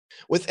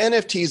With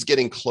NFTs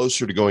getting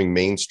closer to going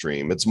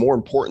mainstream, it's more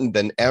important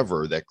than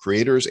ever that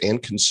creators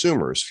and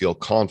consumers feel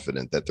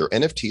confident that their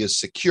NFT is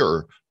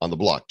secure on the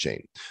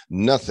blockchain.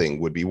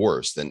 Nothing would be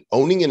worse than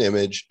owning an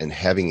image and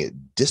having it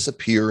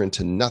disappear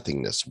into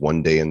nothingness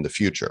one day in the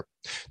future.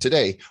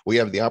 Today, we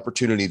have the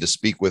opportunity to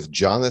speak with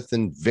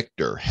Jonathan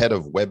Victor, head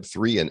of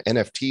Web3 and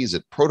NFTs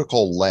at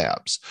Protocol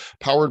Labs.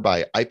 Powered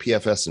by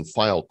IPFS and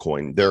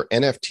Filecoin, their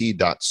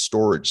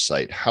NFT.storage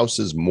site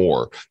houses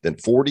more than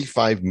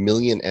 45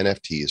 million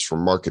NFTs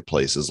from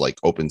marketplaces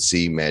like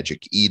OpenSea,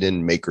 Magic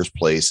Eden, Maker's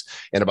Place,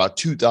 and about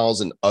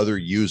 2,000 other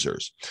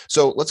users.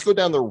 So let's go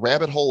down the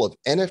rabbit hole of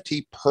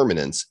NFT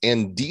permanence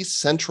and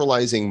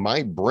decentralizing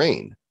my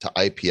brain to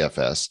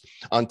IPFS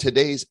on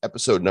today's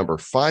episode number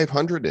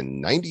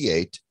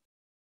 598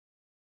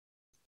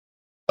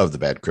 of the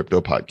Bad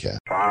Crypto Podcast.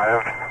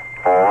 5,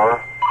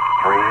 4,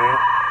 3,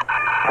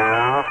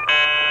 2,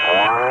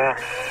 1,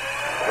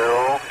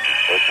 0,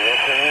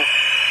 ignition.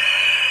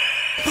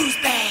 Who's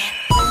bad?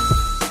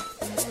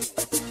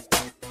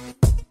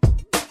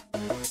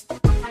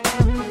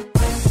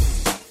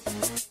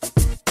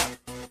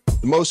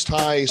 The Most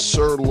High,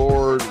 Sir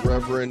Lord,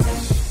 Reverend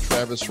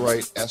Travis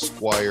Wright,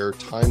 Esquire,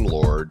 Time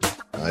Lord,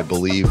 I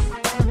believe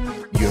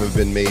you have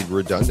been made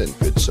redundant,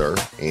 good sir.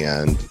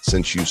 And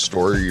since you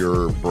store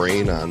your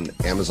brain on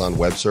Amazon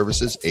Web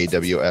Services,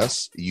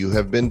 AWS, you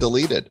have been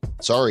deleted.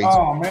 Sorry.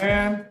 Oh,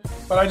 man.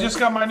 But I just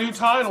got my new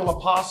title,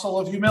 Apostle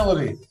of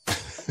Humility.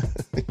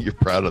 You're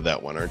proud of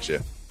that one, aren't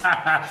you?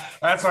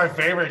 That's my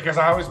favorite because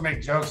I always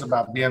make jokes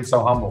about being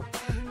so humble.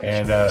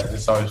 And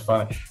it's always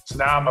funny. So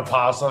now I'm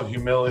Apostle of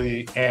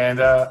Humility. And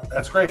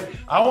that's great.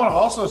 I want to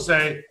also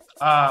say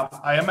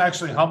I am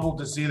actually humbled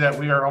to see that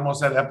we are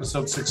almost at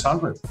episode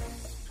 600.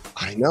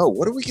 I know.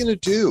 What are we going to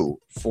do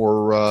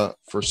for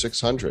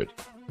 600?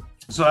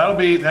 So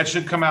that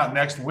should come out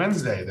next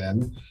Wednesday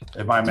then,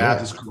 if my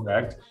math is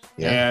correct.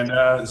 Yeah.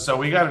 And so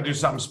we got to do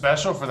something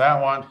special for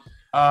that one.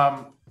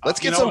 Let's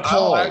get some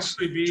calls. I'll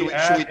actually be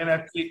at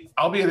NFT.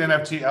 I'll be at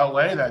NFT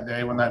LA that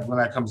day when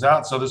that comes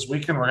out. So this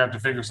weekend we're gonna have to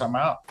figure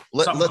something out.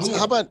 Cool.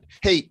 How about,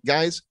 hey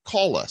guys,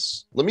 call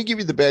us. Let me give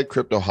you the Bad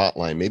Crypto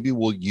hotline. Maybe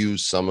we'll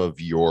use some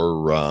of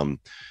your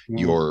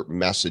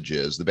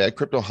messages. The Bad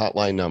Crypto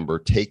hotline number.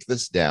 Take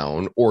this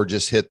down, or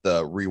just hit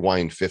the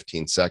rewind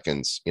 15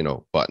 seconds,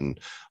 button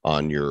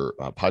on your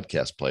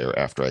podcast player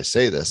after I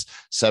say this.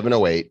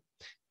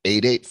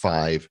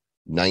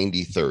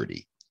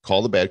 708-885-9030.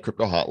 Call the Bad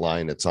Crypto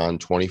hotline. It's on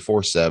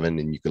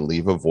 24/7, and you can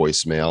leave a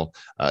voicemail.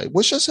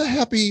 Wish us a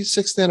happy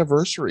 6th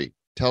anniversary.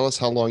 Tell us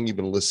how long you've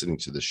been listening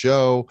to the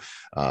show.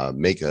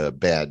 Make a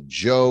bad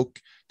joke.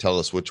 Tell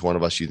us which one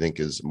of us you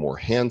think is more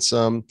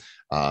handsome.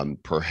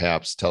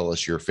 Perhaps tell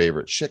us your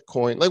favorite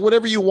shitcoin. Like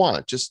whatever you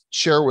want. Just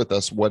share with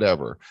us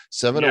whatever.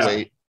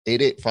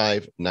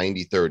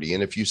 708-885-9030.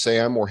 And if you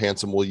say I'm more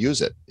handsome, we'll use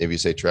it. If you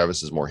say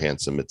Travis is more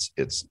handsome, it's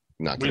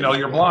not. We know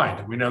you're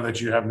blind. We know that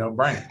you have no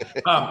brain.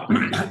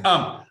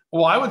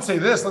 Well, I would say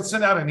this. Let's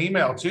send out an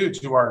email too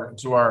to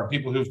our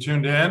people who've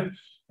tuned in,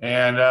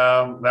 and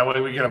that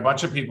way we get a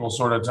bunch of people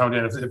sort of tuned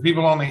in. If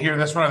people only hear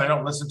this one or they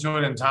don't listen to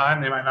it in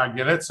time, they might not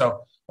get it.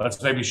 So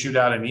let's maybe shoot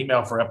out an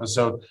email for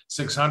episode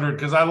 600,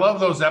 because I love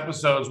those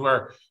episodes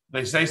where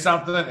they say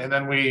something and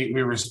then we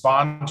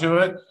respond to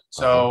it.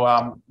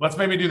 So let's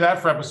maybe do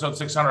that for episode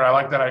 600. I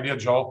like that idea,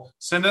 Joel.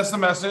 Send us the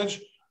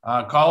message.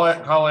 Call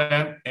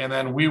in, and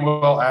then we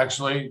will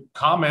actually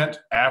comment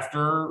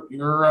after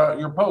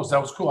your post. That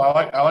was cool.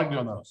 I like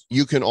doing those.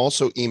 You can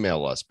also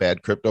email us,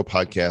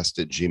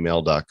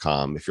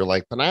 badcryptopodcast@gmail.com. If you're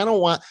like, but I don't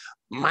want,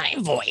 My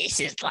voice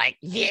is like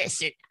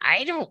this, and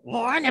I don't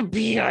want to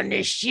be on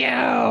the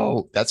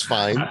show. That's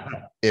fine.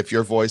 If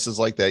your voice is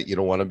like that, you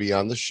don't want to be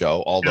on the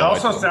show. Although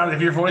it also sounds,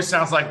 if your voice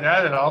sounds like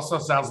that, it also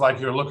sounds like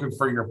you're looking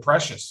for your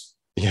precious.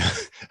 Yeah.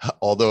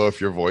 Although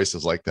if your voice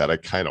is like that, I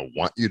kind of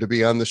want you to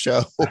be on the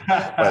show. But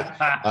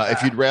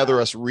if you'd rather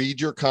us read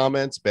your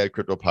comments,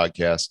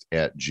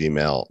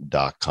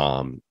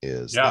 badcryptopodcast@gmail.com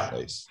is the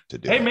place to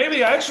do it. Hey,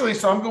 maybe actually,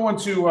 so I'm going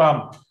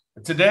to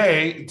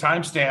today,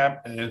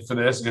 timestamp for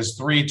this is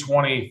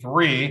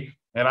 3/23,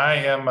 and I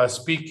am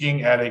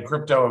speaking at a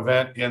crypto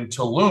event in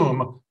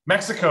Tulum,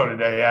 Mexico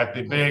today at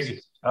the big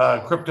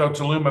crypto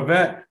Tulum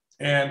event.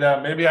 And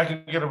maybe I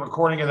can get a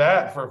recording of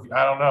that for,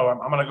 I don't know.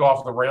 I'm going to go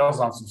off the rails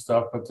on some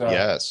stuff, but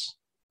yes,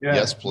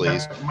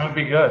 please. Might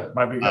be good.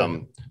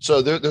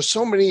 So there's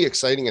so many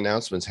exciting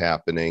announcements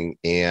happening.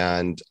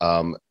 And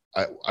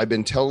I've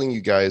been telling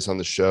you guys on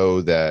the show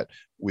that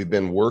we've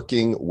been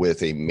working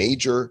with a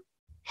major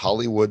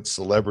Hollywood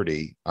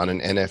celebrity on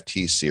an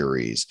NFT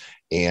series.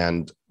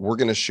 And we're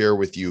going to share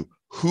with you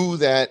who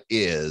that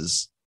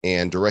is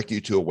and direct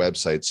you to a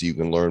website so you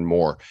can learn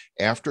more.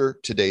 After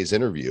today's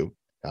interview,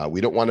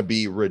 we don't want to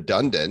be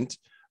redundant,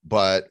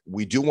 but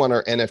we do want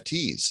our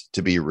NFTs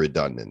to be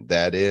redundant.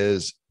 That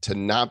is, to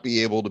not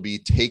be able to be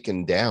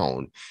taken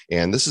down.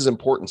 And this is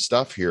important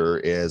stuff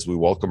here as we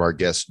welcome our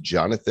guest,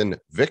 Jonathan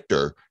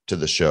Victor, to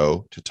the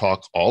show to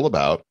talk all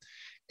about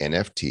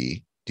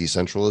NFT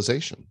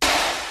decentralization.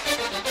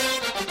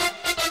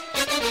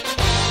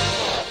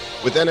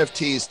 With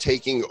NFTs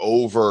taking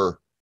over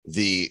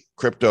the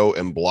crypto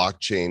and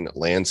blockchain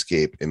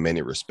landscape in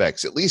many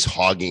respects, at least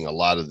hogging a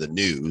lot of the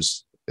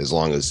news, as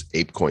long as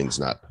ApeCoin's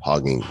not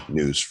hogging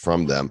news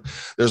from them,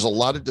 there's a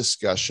lot of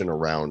discussion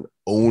around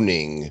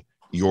owning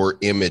your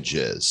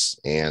images.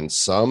 And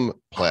some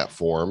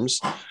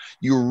platforms,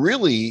 you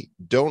really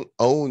don't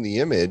own the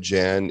image.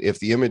 And if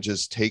the image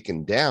is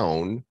taken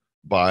down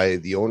by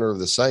the owner of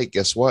the site,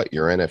 guess what?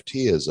 Your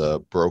NFT is a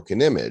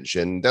broken image.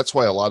 And that's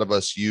why a lot of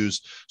us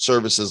use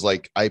services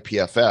like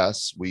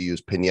IPFS. We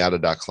use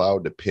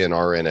pinata.cloud to pin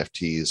our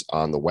NFTs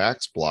on the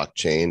Wax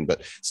blockchain.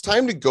 But it's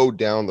time to go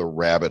down the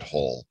rabbit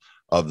hole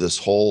of this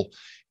whole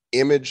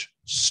image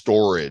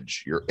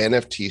storage, your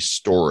NFT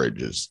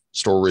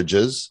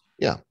storages.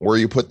 Yeah, where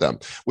you put them.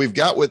 We've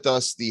got with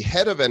us the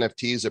head of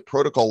NFTs at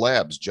Protocol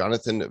Labs,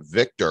 Jonathan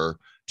Victor,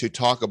 to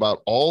talk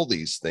about all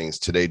these things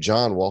today.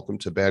 John, welcome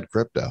to Bad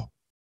Crypto.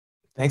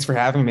 Thanks for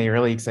having me.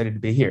 Really excited to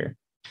be here.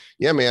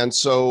 Yeah, man.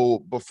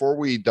 So before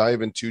we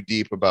dive in too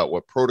deep about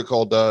what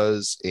Protocol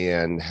does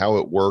and how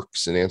it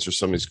works and answer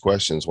some of these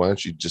questions, why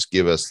don't you just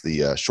give us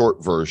the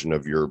short version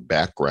of your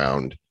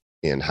background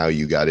and how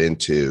you got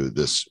into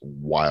this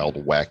wild,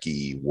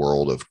 wacky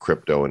world of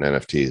crypto and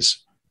NFTs?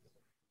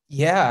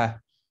 Yeah.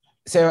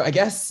 So I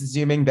guess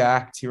zooming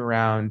back to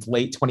around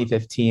late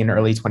 2015,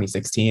 early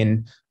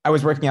 2016, I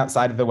was working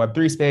outside of the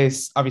Web3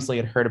 space. Obviously,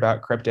 I'd heard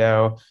about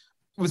crypto.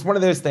 It was one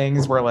of those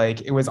things where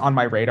like it was on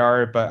my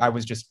radar, but I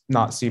was just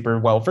not super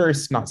well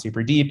versed, not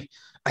super deep.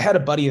 I had a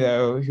buddy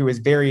though who was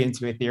very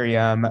into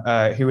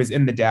Ethereum, who was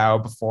in the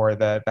DAO before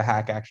the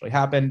hack actually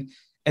happened.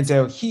 And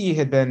so he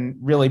had been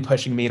really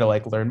pushing me to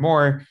like learn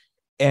more.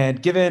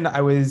 And given I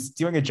was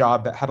doing a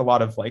job that had a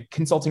lot of like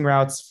consulting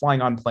routes,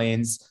 flying on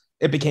planes,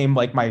 it became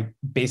like my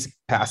basic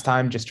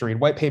pastime just to read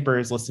white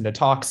papers, listen to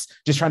talks,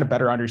 just trying to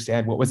better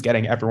understand what was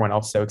getting everyone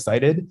else so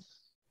excited.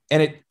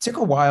 And it took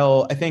a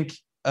while, I think,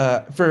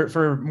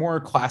 for more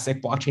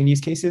classic blockchain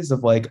use cases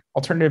of like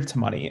alternative to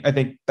money. I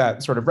think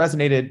that sort of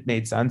resonated,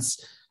 made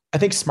sense. I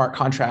think smart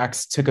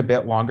contracts took a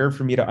bit longer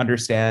for me to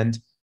understand.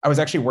 I was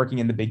actually working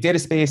in the big data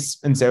space.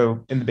 And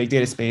so in the big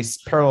data space,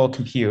 parallel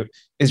compute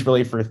is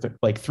really for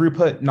like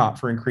throughput, not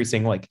for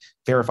increasing like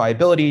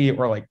verifiability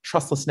or like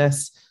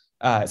trustlessness.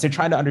 So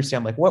trying to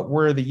understand like what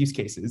were the use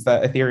cases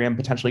that Ethereum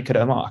potentially could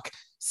unlock.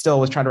 Still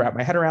was trying to wrap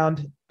my head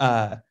around.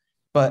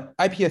 But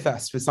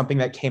IPFS was something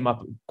that came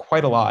up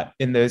quite a lot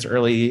in those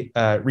early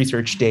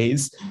research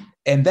days.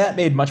 And that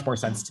made much more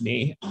sense to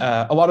me.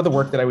 A lot of the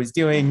work that I was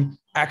doing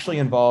actually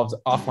involved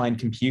offline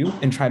compute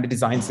and trying to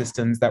design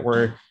systems that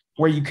were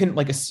where you couldn't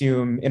like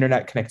assume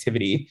internet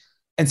connectivity.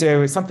 And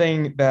so it's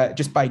something that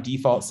just by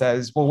default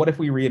says, well, what if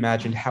we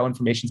reimagined how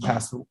information is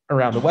passed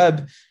around the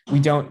web? We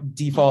don't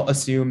default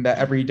assume that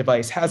every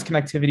device has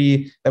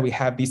connectivity, that we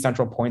have these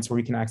central points where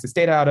we can access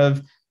data out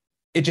of.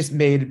 It just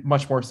made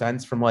much more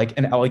sense from like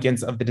an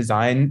elegance of the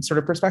design sort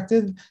of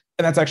perspective.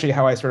 And that's actually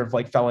how I sort of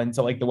like fell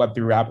into like the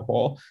Web3 rabbit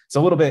hole. So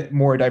a little bit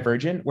more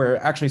divergent, where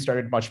it actually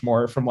started much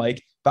more from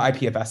like the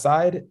IPFS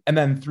side. And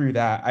then through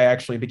that, I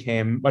actually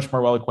became much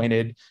more well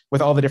acquainted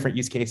with all the different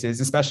use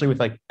cases, especially with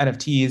like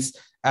NFTs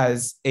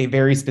as a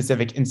very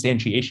specific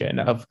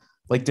instantiation of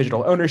like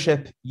digital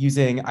ownership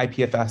using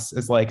IPFS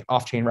as like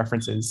off-chain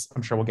references.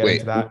 I'm sure we'll get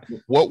into that.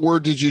 What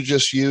word did you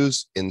just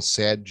use?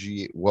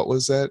 What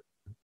was that?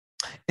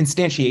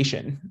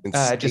 Instantiation.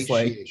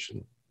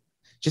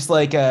 Just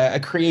like a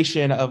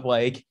creation of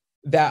like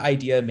that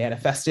idea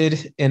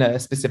manifested in a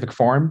specific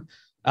form.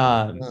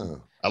 I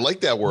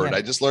like that word. Yeah.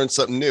 I just learned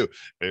something new.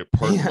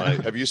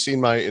 Have you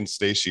seen my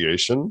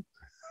instantiation?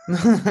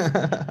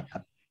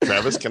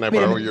 Travis, can I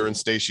borrow your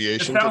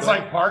instantiation? It sounds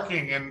like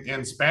parking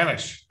in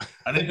Spanish.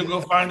 I need to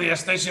go find the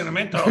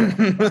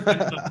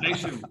estacionamiento.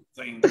 Station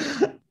thing.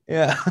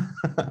 Yeah.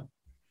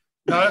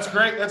 No, that's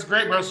great. That's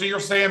great, bro. So you're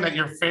saying that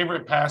your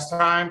favorite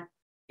pastime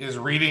is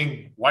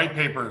reading white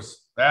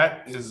papers.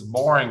 That is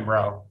boring,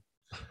 bro.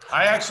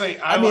 I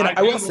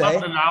will say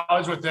the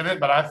knowledge within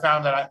it, but I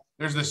found that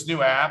there's this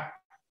new app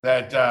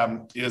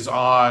that is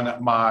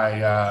on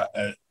my.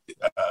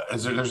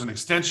 There's an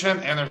extension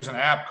and there's an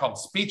app called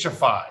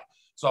Speechify.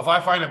 So if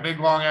I find a big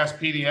long ass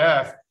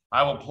PDF,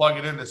 I will plug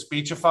it into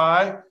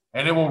Speechify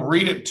and it will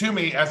read it to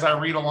me as I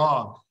read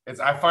along.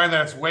 I find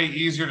that it's way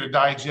easier to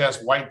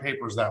digest white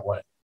papers that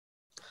way.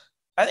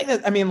 I think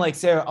that,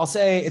 so I'll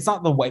say it's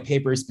not the white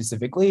paper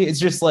specifically. It's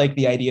just like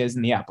the ideas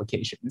and the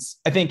applications.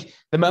 I think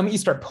the moment you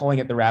start pulling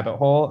at the rabbit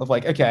hole of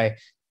like, okay,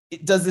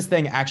 does this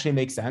thing actually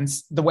make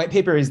sense? The white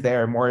paper is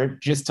there more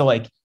just to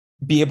like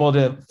be able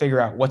to figure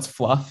out what's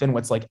fluff and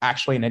what's like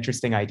actually an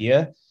interesting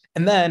idea.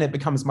 And then it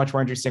becomes much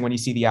more interesting when you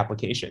see the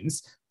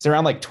applications. So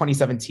around like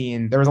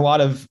 2017, there was a lot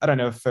of, I don't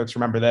know if folks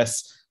remember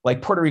this,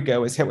 like Puerto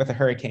Rico was hit with a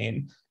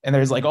hurricane. And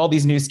there's like all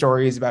these news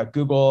stories about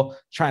Google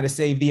trying to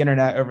save the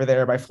internet over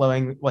there by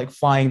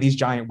flying these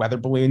giant weather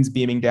balloons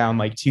beaming down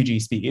like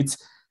 2G speeds.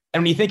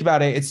 And when you think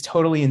about it, it's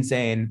totally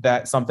insane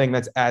that something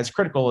that's as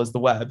critical as the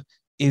web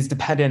is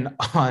dependent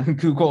on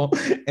Google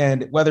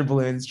and weather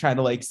balloons trying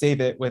to like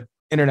save it with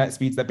internet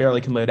speeds that barely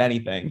can load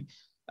anything.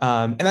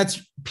 And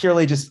that's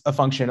purely just a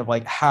function of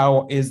like,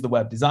 how is the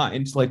web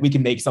designed? Like we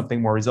can make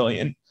something more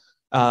resilient.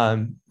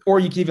 Or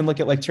you can even look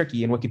at like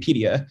Turkey and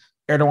Wikipedia.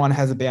 Erdogan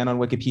has a ban on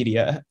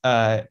Wikipedia.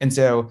 And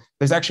so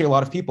there's actually a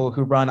lot of people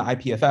who run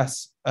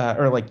IPFS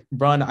or like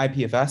run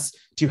IPFS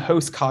to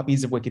host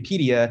copies of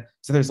Wikipedia.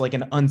 So there's like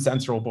an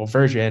uncensorable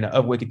version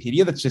of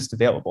Wikipedia that's just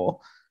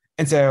available.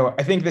 And so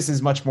I think this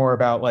is much more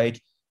about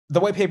like the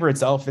white paper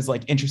itself is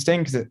like interesting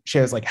because it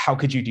shows like, how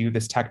could you do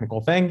this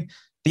technical thing?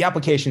 The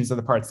applications are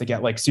the parts that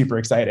get like super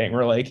exciting.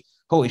 We're like,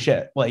 holy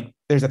shit, like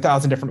there's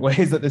 1,000 different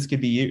ways that this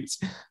could be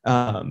used.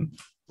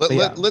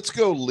 Let's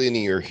go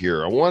linear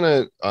here. I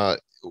want to,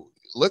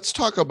 let's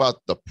talk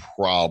about the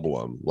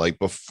problem. Like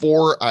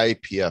before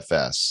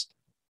IPFS,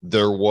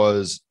 there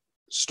was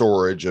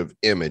storage of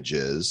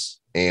images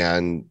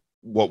and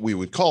what we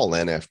would call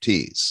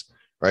NFTs,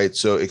 right?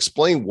 So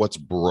explain what's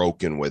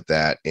broken with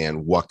that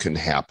and what can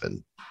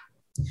happen.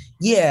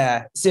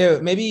 Yeah. So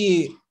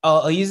maybe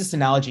I'll use this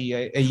analogy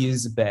I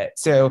use a bit.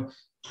 So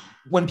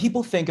when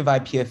people think of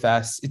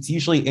IPFS, it's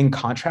usually in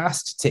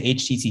contrast to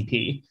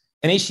HTTP.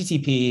 And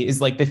HTTP is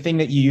like the thing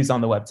that you use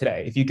on the web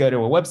today. If you go to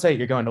a website,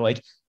 you're going to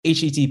like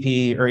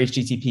HTTP or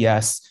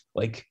HTTPS,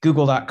 like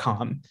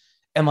google.com.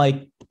 And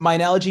like my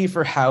analogy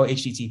for how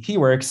HTTP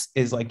works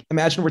is like,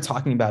 imagine we're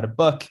talking about a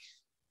book,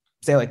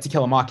 say like To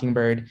Kill a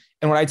Mockingbird.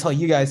 And what I tell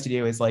you guys to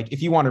do is like,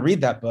 if you want to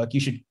read that book, you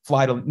should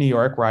fly to New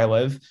York where I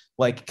live,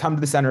 like come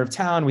to the center of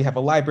town. We have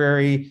a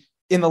library.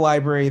 In the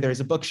library, there's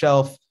a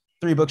bookshelf,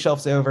 3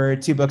 bookshelves over,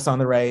 2 books on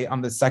the right,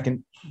 on the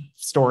second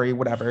story,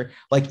 whatever.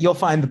 Like you'll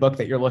find the book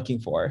that you're looking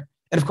for.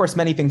 And of course,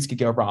 many things could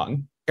go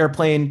wrong.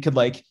 Airplane could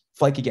like,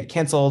 flight could get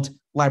canceled,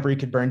 library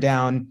could burn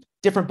down,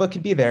 different book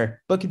could be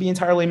there, book could be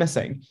entirely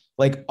missing.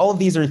 Like all of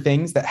these are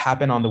things that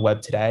happen on the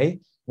web today,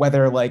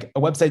 whether like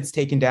a website's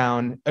taken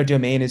down, a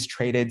domain is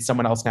traded,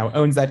 someone else now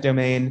owns that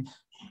domain,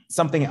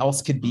 something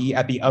else could be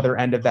at the other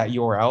end of that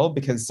URL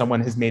because someone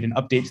has made an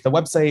update to the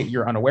website,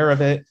 you're unaware of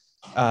it.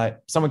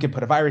 Someone could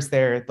put a virus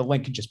there, the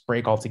link could just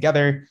break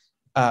altogether.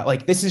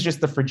 Like this is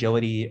just the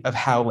fragility of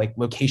how like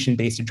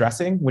location-based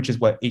addressing, which is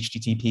what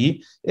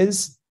HTTP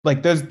is,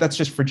 like that's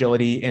just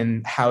fragility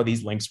in how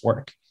these links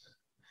work.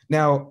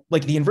 Now,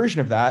 like the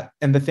inversion of that,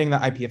 and the thing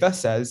that IPFS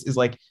says is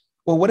like,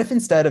 well, what if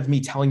instead of me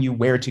telling you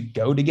where to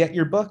go to get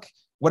your book,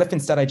 what if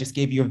instead I just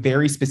gave you a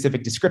very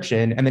specific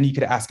description and then you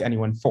could ask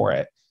anyone for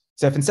it?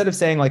 So if instead of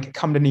saying like,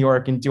 come to New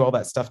York and do all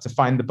that stuff to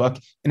find the book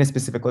in a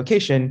specific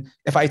location,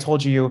 if I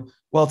told you,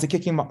 well, To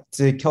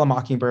Kill a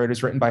Mockingbird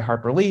is written by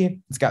Harper Lee,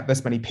 it's got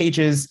this many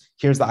pages,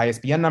 here's the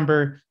ISBN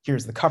number,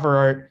 here's the cover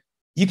art,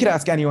 you could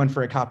ask anyone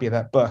for a copy of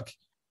that book.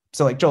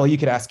 So like Joel, you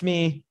could ask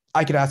me,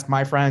 I could ask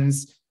my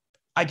friends,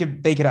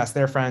 they could ask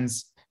their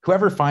friends.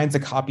 Whoever finds a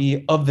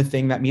copy of the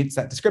thing that meets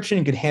that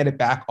description could hand it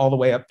back all the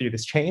way up through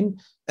this chain.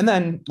 And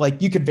then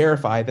like you could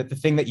verify that the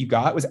thing that you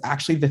got was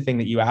actually the thing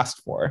that you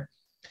asked for.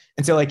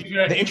 And so like you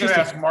could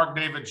ask Mark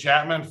David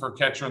Chapman for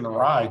Catcher in the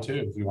Rye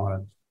too, if you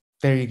wanted.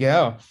 There you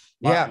go.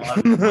 Yeah.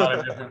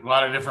 A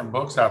lot of different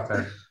books out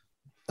there.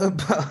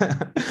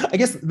 I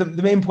guess the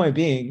main point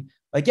being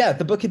like, yeah,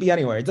 the book could be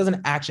anywhere. It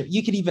doesn't actually,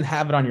 you could even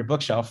have it on your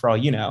bookshelf for all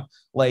you know.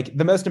 Like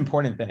the most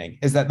important thing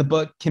is that the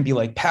book can be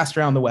like passed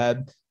around the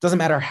web. Doesn't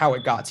matter how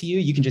it got to you.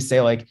 You can just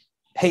say like,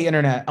 hey,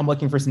 internet, I'm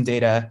looking for some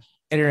data.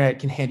 Internet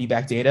can hand you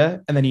back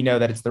data. And then you know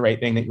that it's the right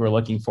thing that you were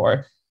looking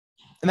for.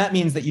 And that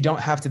means that you don't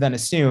have to then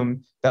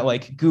assume that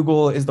like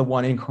Google is the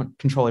one in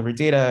control of your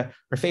data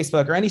or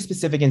Facebook or any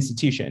specific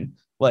institution.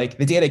 Like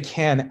the data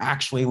can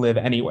actually live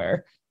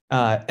anywhere.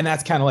 And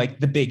that's kind of like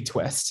the big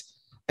twist.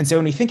 And so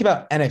when we think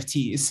about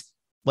NFTs,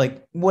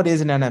 like what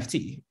is an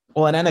NFT?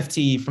 Well, an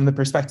NFT from the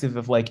perspective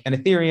of like an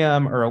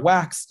Ethereum or a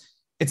Wax,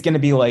 it's going to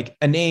be like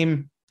a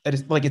name,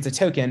 like it's a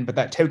token, but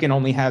that token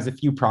only has a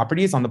few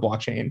properties on the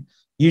blockchain.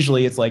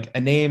 Usually it's like a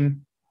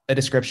name, a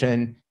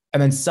description,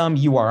 and then some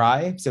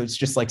URI. So it's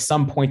just like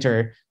some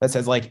pointer that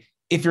says like,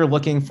 if you're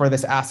looking for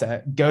this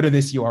asset, go to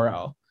this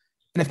URL.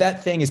 And if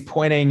that thing is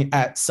pointing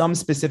at some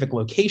specific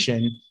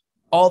location,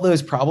 all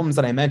those problems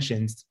that I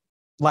mentioned,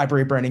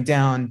 library burning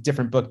down,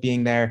 different book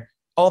being there,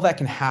 all that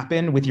can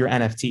happen with your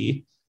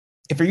NFT.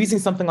 If you're using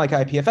something like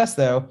IPFS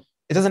though,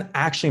 it doesn't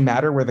actually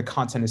matter where the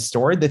content is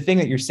stored. The thing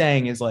that you're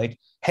saying is like,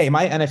 hey,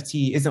 my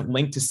NFT isn't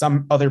linked to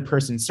some other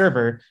person's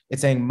server.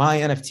 It's saying my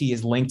NFT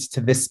is linked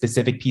to this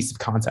specific piece of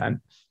content.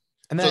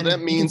 And then so that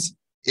means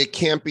it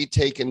can't be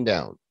taken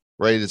down,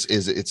 right?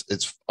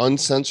 It's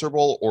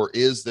uncensorable, or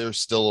is there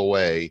still a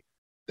way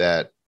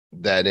that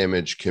that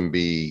image can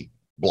be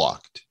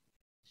blocked?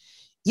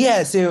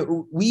 Yeah,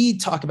 so we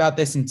talk about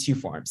this in 2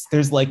 forms.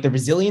 There's like the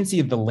resiliency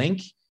of the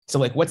link. So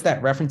like, what's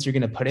that reference you're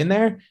going to put in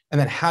there?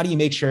 And then how do you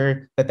make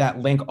sure that that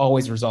link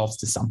always resolves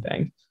to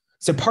something?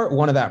 So part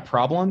 1 of that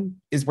problem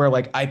is where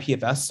like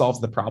IPFS solves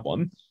the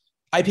problem.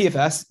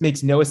 IPFS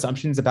makes no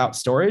assumptions about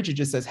storage. It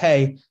just says,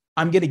 hey,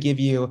 I'm going to give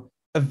you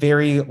a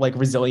very like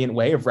resilient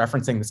way of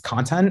referencing this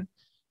content.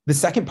 The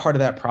second part of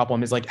that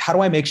problem is like, how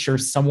do I make sure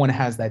someone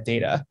has that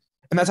data?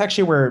 And that's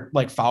actually where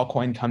like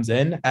Filecoin comes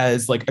in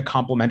as like a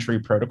complementary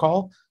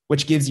protocol,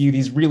 which gives you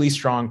these really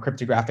strong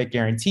cryptographic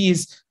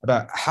guarantees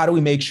about how do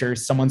we make sure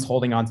someone's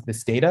holding on to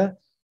this data.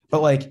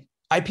 But like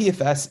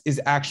IPFS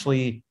is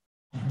actually,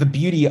 the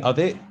beauty of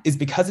it is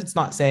because it's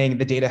not saying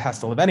the data has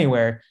to live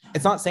anywhere.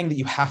 It's not saying that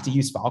you have to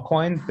use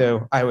Filecoin,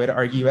 though I would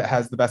argue it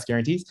has the best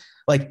guarantees.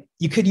 Like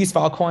you could use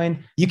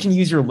Filecoin, you can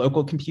use your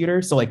local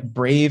computer. So like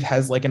Brave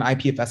has like an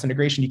IPFS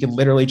integration. You can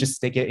literally just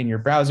stick it in your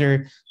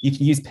browser. You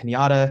can use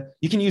Pinata.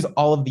 You can use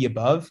all of the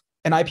above,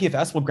 and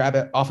IPFS will grab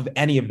it off of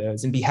any of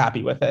those and be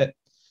happy with it.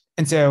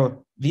 And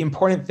so the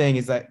important thing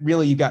is that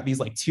really you've got these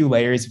like two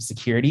layers of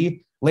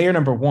security. Layer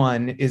number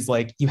one is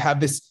like you have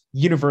this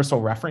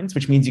universal reference,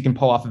 which means you can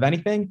pull off of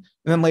anything. And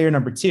then layer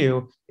number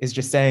two is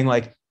just saying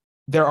like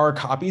there are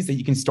copies that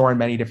you can store in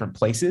many different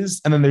places.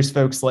 And then there's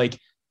folks like,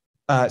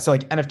 so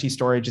like NFT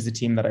Storage is a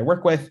team that I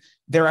work with.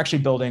 They're actually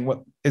building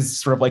what is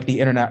sort of like the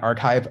internet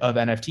archive of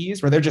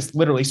NFTs, where they're just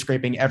literally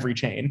scraping every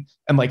chain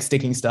and like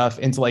sticking stuff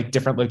into like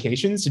different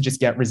locations to just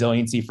get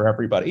resiliency for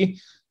everybody.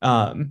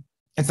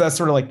 And so that's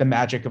sort of like the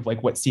magic of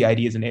like what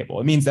CIDs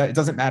enable. It means that it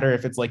doesn't matter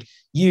if it's like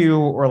you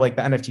or like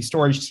the NFT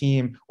storage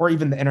team or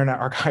even the Internet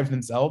Archive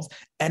themselves.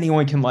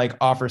 Anyone can like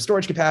offer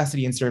storage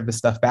capacity and serve the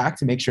stuff back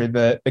to make sure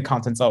that the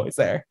content's always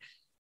there.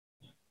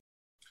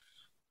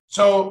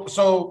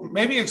 So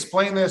maybe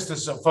explain this to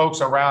some folks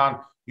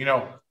around,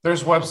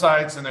 there's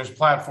websites and there's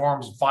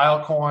platforms.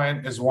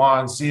 Filecoin is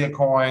one,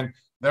 SiaCoin.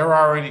 They're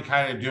already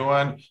kind of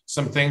doing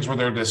some things where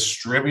they're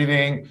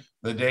distributing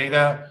the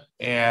data.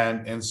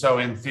 And so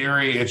in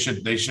theory,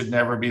 they should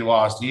never be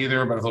lost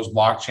either. But if those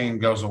blockchain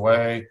goes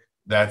away,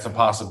 that's a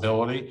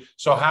possibility.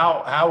 So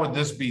how would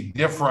this be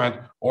different?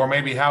 Or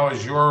maybe how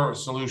is your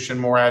solution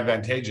more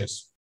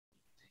advantageous?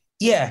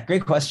 Yeah,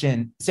 great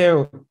question.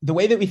 So the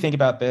way that we think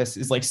about this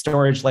is like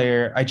storage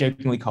layer, I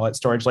jokingly call it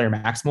storage layer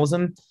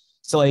maximalism.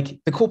 So like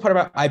the cool part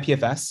about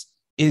IPFS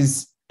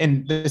is,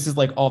 and this is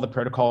like all the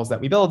protocols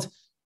that we build,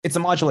 it's a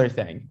modular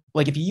thing.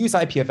 Like if you use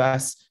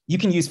IPFS, you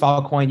can use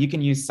Filecoin, you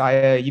can use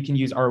Sia, you can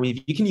use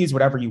Arweave, you can use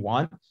whatever you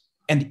want.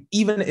 And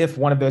even if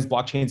one of those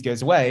blockchains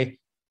goes away,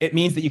 it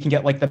means that you can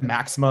get like the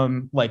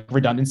maximum like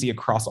redundancy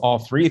across all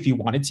three if you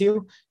wanted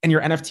to, and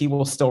your NFT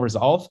will still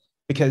resolve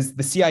because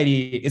the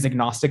CID is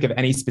agnostic of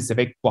any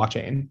specific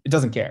blockchain. It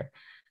doesn't care.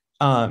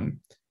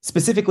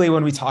 Specifically,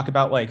 when we talk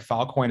about like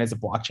Filecoin as a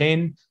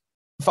blockchain,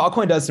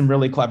 Filecoin does some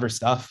really clever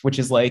stuff, which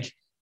is like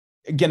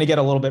going to get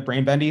a little bit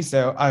brain bendy.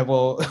 So I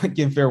will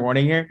give fair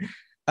warning here.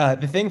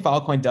 The thing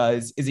Filecoin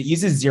does is it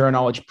uses zero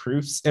knowledge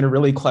proofs in a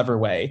really clever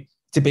way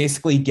to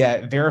basically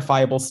get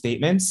verifiable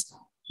statements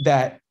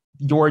that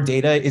your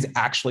data is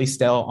actually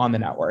still on the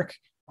network.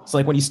 So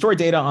like when you store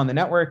data on the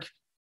network,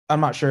 I'm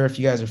not sure if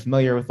you guys are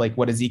familiar with like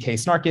what a ZK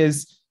snark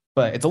is,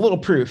 but it's a little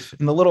proof.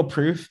 And the little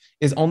proof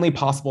is only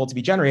possible to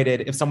be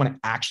generated if someone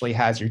actually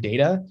has your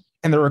data.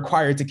 And they're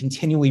required to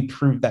continually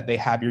prove that they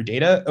have your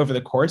data over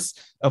the course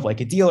of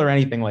like a deal or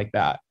anything like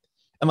that.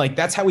 And like,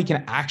 that's how we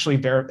can actually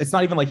verify. It's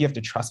not even like you have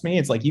to trust me.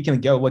 It's like, you can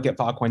go look at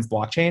Filecoin's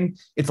blockchain.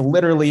 It's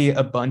literally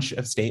a bunch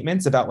of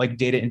statements about like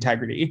data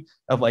integrity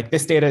of like,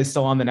 this data is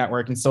still on the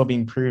network and still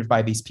being proved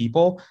by these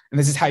people. And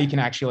this is how you can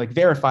actually like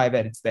verify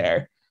that it's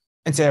there.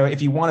 And so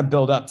if you want to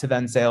build up to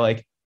then say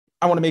like,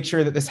 I want to make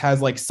sure that this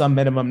has like some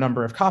minimum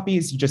number of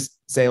copies, you just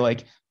say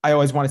like, I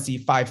always want to see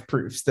 5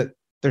 proofs that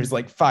there's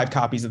like 5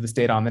 copies of this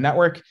data on the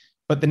network,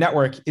 but the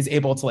network is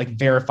able to like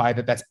verify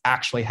that that's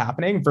actually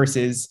happening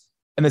versus,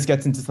 and this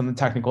gets into some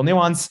technical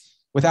nuance,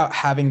 without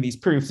having these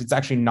proofs, it's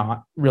actually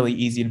not really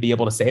easy to be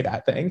able to say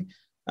that thing.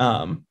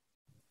 I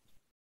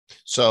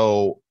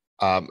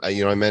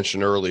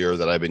mentioned earlier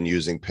that I've been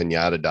using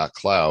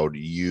pinata.cloud.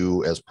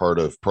 You, as part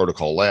of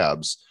Protocol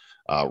Labs,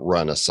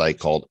 run a site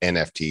called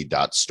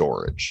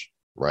nft.storage,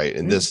 right?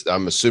 And this,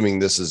 I'm assuming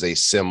this is a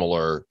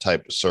similar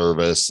type of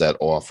service that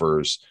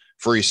offers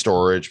free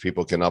storage.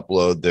 People can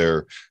upload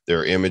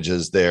their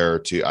images there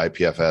to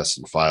IPFS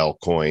and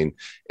Filecoin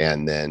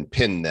and then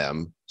pin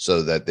them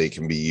so that they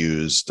can be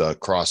used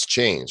cross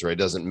chains, right? It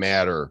doesn't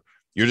matter.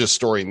 You're just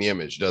storing the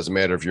image. It doesn't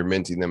matter if you're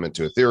minting them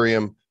into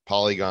Ethereum,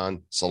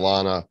 Polygon,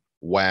 Solana,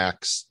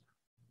 Wax.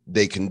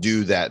 They can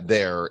do that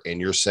there. And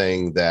you're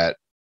saying that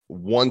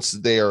once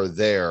they are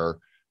there,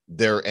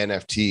 their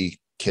NFT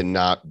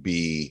cannot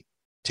be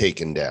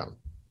taken down.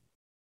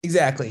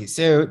 Exactly.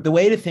 So the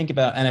way to think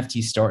about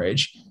NFT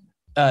storage,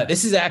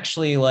 this is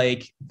actually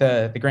like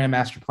the grand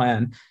master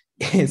plan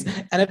is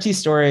NFT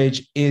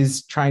storage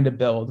is trying to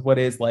build what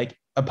is like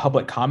a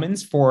public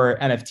commons for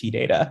NFT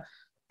data.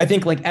 I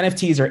think like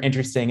NFTs are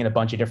interesting in a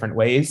bunch of different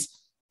ways.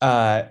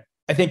 I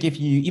think if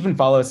you even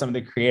follow some of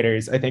the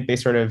creators, I think they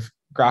sort of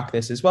grok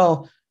this as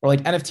well, where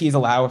like NFTs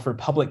allow for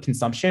public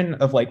consumption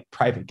of like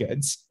private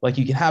goods. Like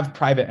you can have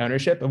private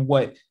ownership of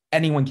what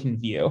anyone can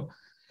view.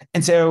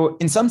 And so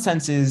in some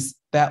senses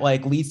that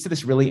like leads to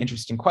this really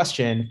interesting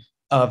question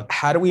of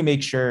how do we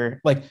make sure,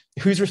 like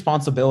whose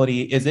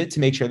responsibility is it to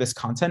make sure this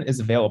content is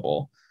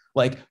available?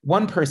 Like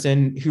one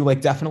person who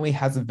like definitely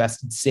has a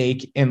vested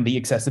stake in the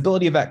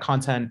accessibility of that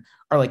content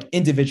are like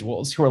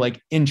individuals who are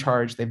like in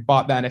charge. They've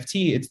bought the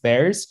NFT, it's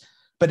theirs.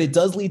 But it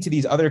does lead to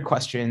these other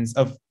questions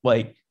of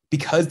like,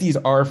 because these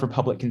are for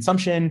public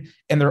consumption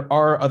and there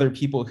are other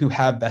people who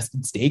have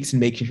vested stakes in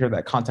making sure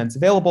that content's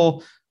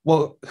available,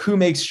 well, who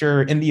makes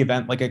sure in the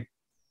event, like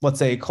let's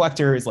say a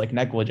collector is like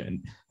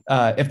negligent,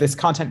 if this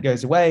content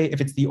goes away, if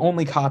it's the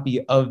only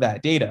copy of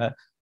that data,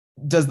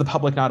 does the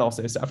public not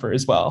also suffer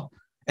as well?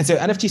 And so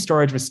NFT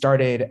storage was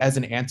started as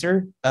an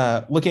answer,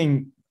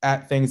 looking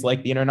at things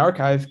like the Internet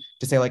Archive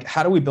to say, like,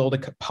 how do we build a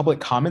public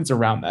commons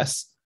around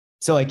this?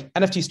 So like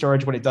NFT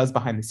storage, what it does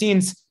behind the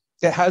scenes,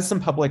 it has some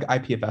public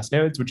IPFS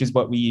nodes, which is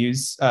what we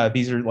use.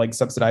 These are like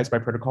subsidized by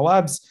Protocol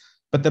Labs.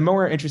 But the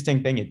more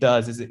interesting thing it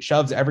does is it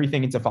shoves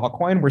everything into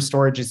Filecoin where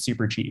storage is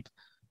super cheap.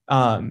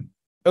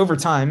 Over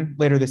time,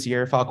 later this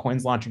year,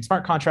 Filecoin's launching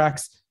smart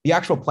contracts. The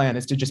actual plan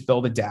is to just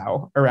build a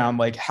DAO around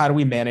like, how do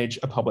we manage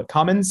a public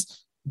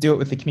commons, do it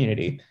with the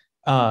community,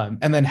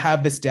 and then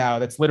have this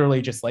DAO that's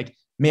literally just like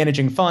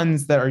managing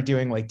funds that are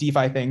doing like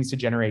DeFi things to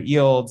generate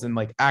yields and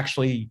like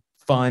actually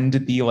fund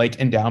the like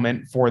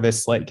endowment for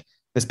this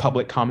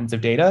public commons of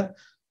data.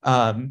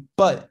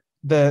 But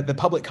the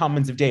public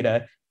commons of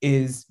data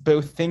is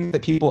both things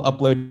that people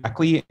upload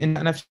directly in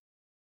NFT,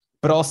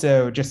 but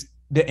also just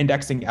the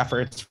indexing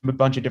efforts from a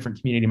bunch of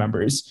different community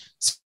members.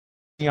 So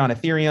on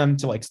Ethereum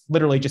to like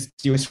literally just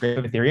do a scrape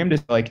of Ethereum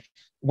to like,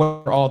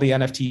 what are all the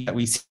NFT that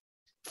we see?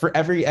 For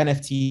every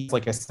NFT,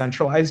 like a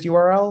centralized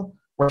URL,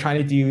 we're trying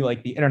to do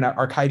like the Internet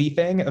Archive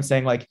thing of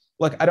saying like,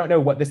 look, I don't know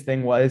what this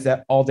thing was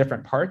at all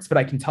different parts, but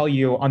I can tell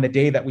you on the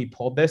day that we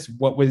pulled this,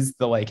 what was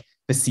the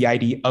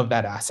CID of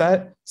that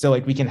asset. So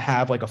like we can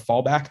have like a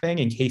fallback thing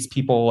in case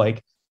people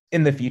like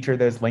in the future,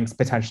 those links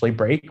potentially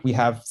break. We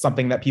have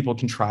something that people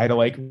can try to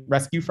like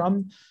rescue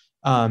from.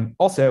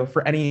 Also,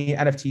 for any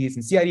NFTs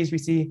and CIDs we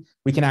see,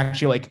 we can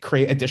actually like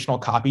create additional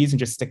copies and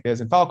just stick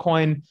those in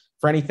Filecoin.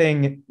 For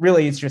anything,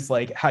 really, it's just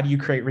like, how do you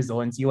create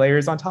resiliency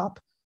layers on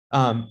top?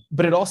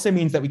 But it also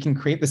means that we can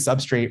create the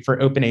substrate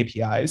for open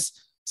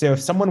APIs. So if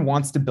someone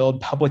wants to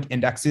build public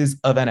indexes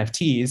of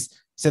NFTs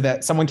so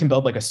that someone can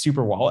build like a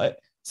super wallet.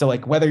 So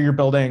like whether you're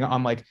building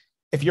on like,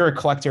 if you're a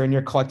collector and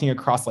you're collecting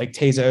across like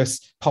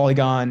Tezos,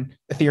 Polygon,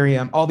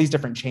 Ethereum, all these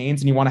different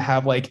chains, and you want to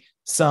have like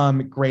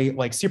some great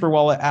like super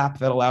wallet app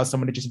that allows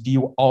someone to just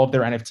view all of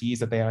their NFTs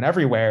that they own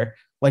everywhere,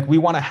 like we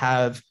want to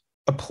have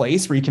a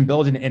place where you can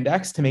build an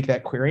index to make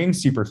that querying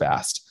super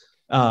fast.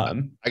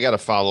 I got a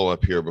follow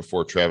up here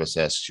before Travis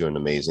asks you an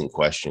amazing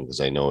question,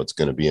 because I know it's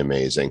going to be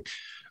amazing.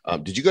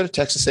 Did you go to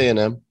Texas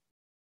A&M?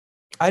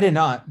 I did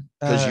not.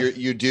 Because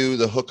you do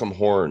the hook 'em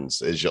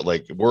horns, as you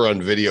like. We're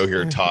on video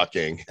here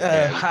talking.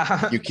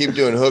 You keep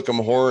doing hook 'em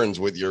horns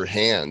with your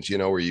hands, you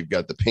know, where you've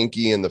got the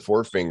pinky and the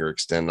forefinger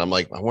extended. I'm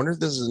like, I wonder if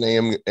this is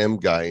an AM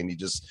guy, and he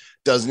just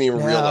doesn't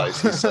even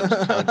realize he's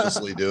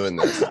subconsciously doing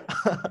this.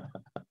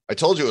 I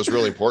told you it was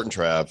really important,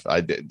 Trav.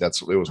 I did.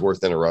 It was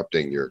worth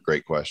interrupting your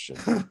great question.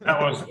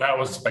 That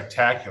was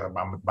spectacular,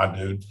 my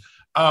dude.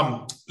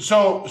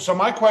 So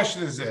my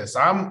question is this: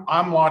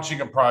 I'm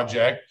launching a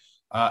project.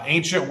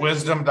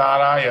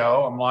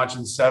 Ancientwisdom.io. I'm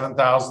launching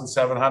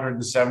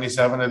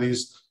 7,777 of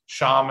these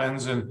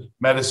shamans and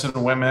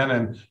medicine women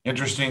and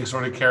interesting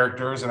sort of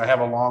characters. And I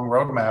have a long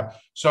roadmap.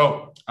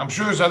 So I'm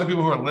sure there's other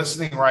people who are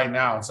listening right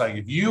now. It's like,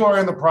 if you are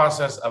in the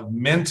process of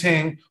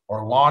minting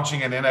or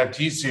launching an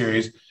NFT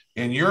series,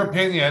 in your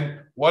opinion,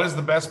 what is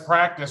the best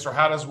practice, or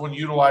how does one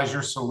utilize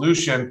your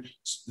solution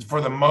for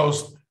the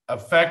most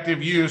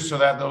effective use so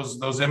that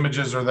those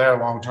images are there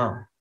long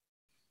term?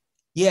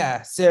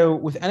 Yeah. So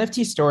with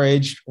NFT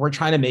storage, we're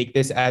trying to make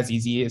this as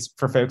easy as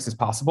for folks as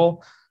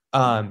possible.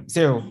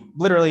 So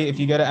literally, if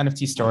you go to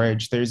NFT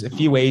storage, there's a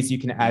few ways you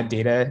can add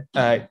data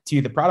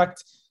to the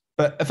product.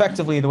 But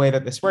effectively, the way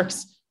that this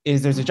works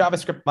is there's a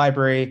JavaScript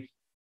library.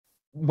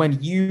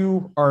 When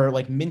you are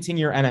like minting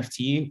your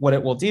NFT, what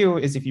it will do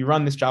is if you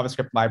run this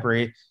JavaScript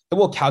library, it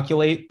will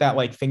calculate that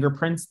like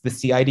fingerprints, the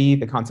CID,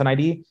 the content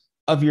ID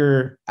of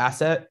your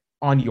asset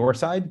on your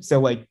side. So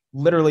like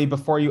literally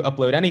before you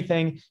upload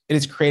anything, it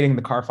is creating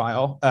the car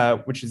file,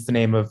 which is the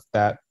name of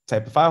that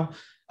type of file.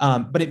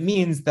 But it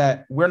means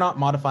that we're not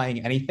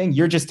modifying anything.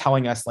 You're just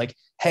telling us like,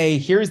 hey,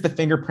 here's the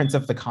fingerprints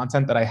of the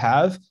content that I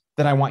have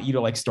that I want you to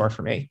like store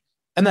for me.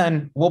 And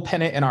then we'll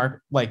pin it in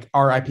our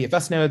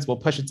IPFS nodes. We'll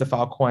push it to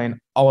Filecoin,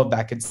 all of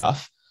that good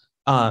stuff.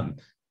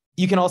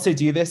 You can also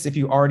do this if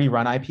you already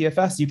run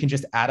IPFS. You can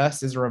just add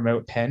us as a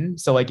remote pin.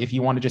 So like if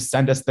you want to just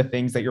send us the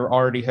things that you're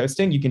already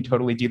hosting, you can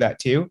totally do that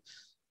too.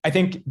 I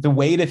think the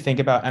way to think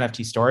about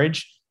NFT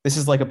storage, this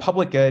is like a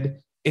public good.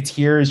 It's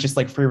here is just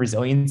like free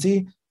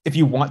resiliency. If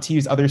you want to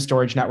use other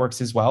storage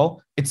networks as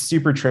well, it's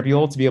super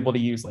trivial to be able to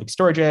use like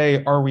Storage,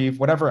 Arweave,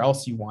 whatever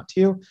else you want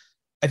to.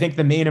 I think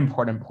the main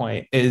important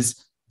point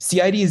is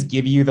CIDs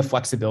give you the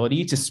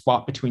flexibility to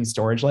swap between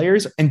storage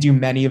layers and do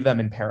many of them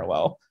in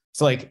parallel.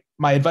 So like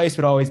my advice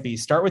would always be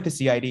start with the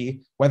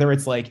CID, whether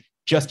it's like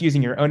just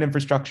using your own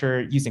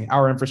infrastructure, using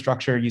our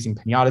infrastructure, using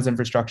Pinata's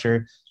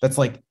infrastructure. That's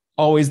like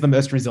always the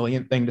most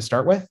resilient thing to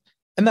start with.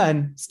 and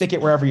then stick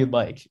it wherever you'd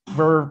like.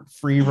 We're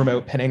free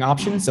remote pinning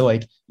option, so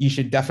like you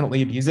should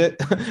definitely abuse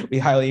it. We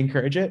highly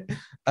encourage it.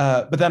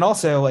 But then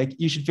also like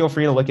you should feel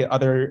free to look at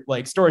other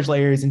like storage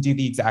layers and do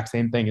the exact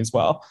same thing as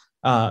well.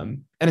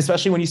 And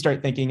especially when you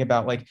start thinking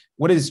about like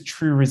what does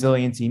true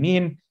resiliency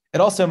mean, it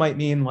also might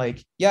mean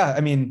like, yeah,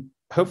 I mean,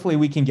 hopefully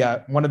we can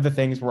get one of the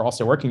things we're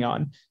also working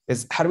on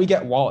is how do we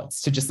get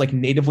wallets to just like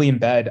natively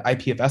embed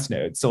IPFS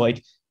nodes? So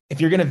like if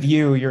you're going to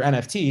view your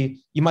NFT,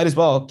 you might as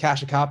well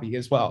cache a copy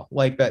as well.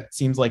 Like that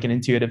seems like an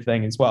intuitive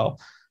thing as well.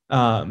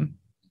 So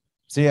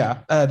yeah,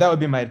 that would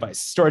be my advice.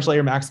 Storage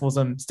layer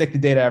maximalism, stick the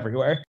data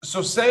everywhere.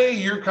 So say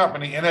your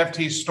company,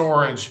 NFT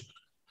storage,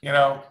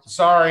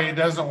 sorry, it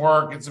doesn't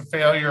work. It's a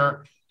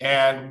failure.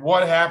 And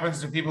what happens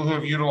to people who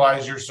have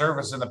utilized your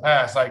service in the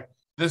past? Like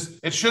this,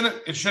 it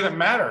shouldn't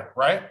matter,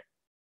 right?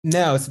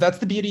 No, so that's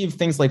the beauty of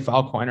things like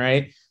Filecoin,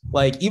 right?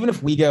 Like even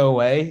if we go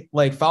away,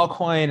 like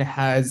Filecoin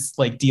has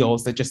like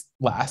deals that just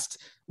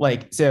last.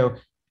 Like so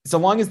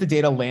long as the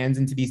data lands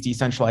into these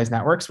decentralized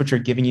networks, which are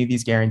giving you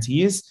these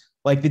guarantees,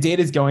 like the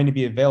data is going to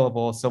be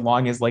available so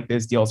long as like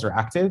those deals are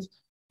active.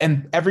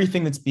 And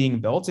everything that's being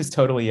built is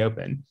totally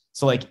open.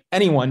 So like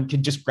anyone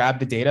could just grab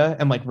the data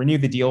and like renew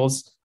the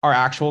deals. Our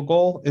actual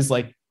goal is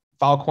like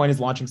Filecoin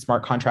is launching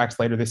smart contracts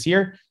later this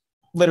year.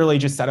 Literally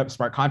just set up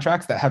smart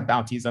contracts that have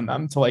bounties on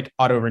them to like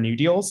auto renew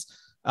deals.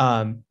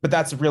 But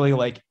that's really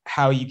like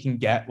how you can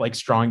get like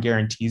strong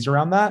guarantees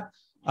around that.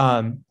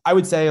 I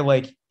would say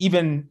like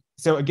even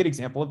so a good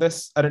example of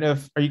this, I don't know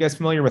if, are you guys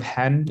familiar with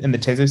HEN in the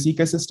Tezos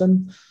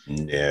ecosystem?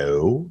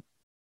 No.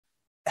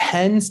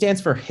 HEN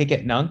stands for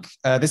Hic Nunc.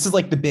 This is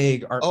like the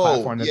big art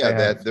platform that they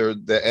have. They're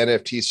the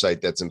NFT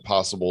site that's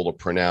impossible to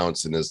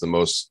pronounce and is the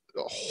most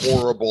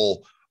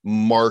horrible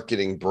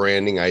marketing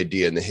branding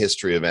idea in the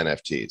history of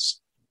NFTs.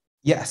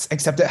 Yes,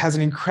 except it has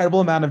an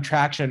incredible amount of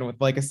traction with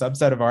like a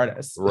subset of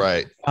artists.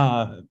 Right.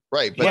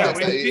 Right. But yeah,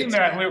 we've seen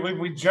that.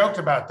 We joked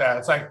about that.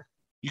 It's like,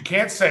 you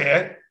can't say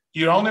it.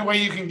 The only way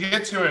you can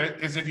get to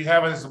it is if you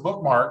have it as a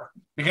bookmark,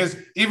 because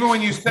even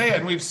when you say it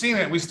and we've seen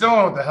it, we still don't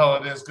know what the hell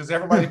it is because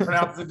everybody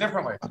pronounces it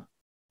differently.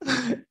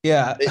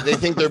 Yeah. They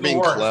think they're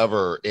being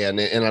clever,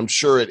 and I'm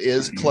sure it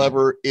is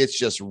clever. It's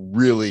just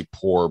really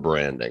poor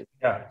branding.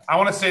 Yeah. I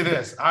want to say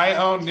this. I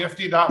own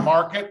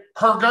nifty.market.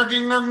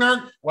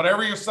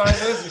 Whatever your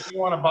site is, if you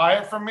want to buy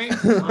it from me,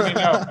 let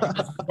me know.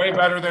 It's way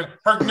better than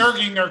whatever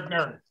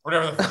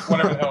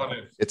the hell it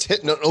is. It's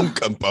hitting an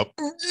come up.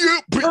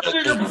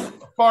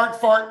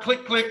 Fart,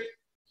 click, click.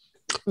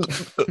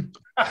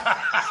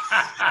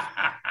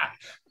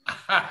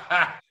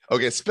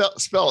 Okay,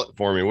 spell it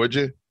for me, would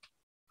you?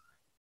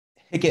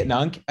 Hic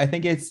Nunc. I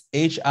think it's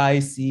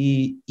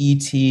HICETNUNC.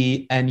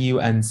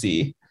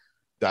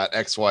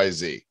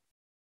 .xyz.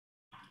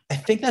 I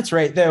think that's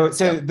right, though.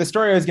 So the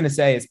story I was going to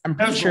say is, I'm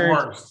pretty sure. The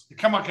worst.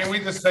 Come on, can we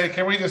just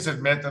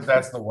admit that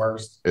that's the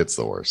worst? It's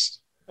the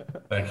worst.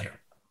 Thank you.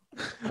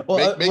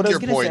 Well, make your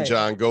point,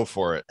 John. Go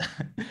for it.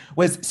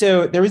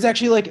 So there was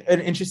actually like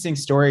an interesting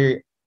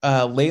story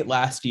late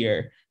last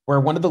year where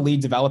one of the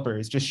lead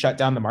developers just shut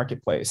down the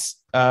marketplace.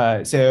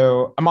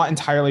 So I'm not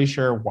entirely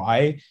sure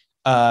why.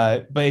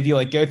 But if you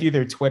like go through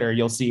their Twitter,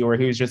 you'll see where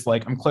he was just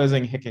like, I'm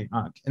closing Hic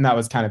Nunc, and that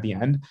was kind of the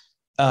end.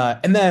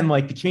 And then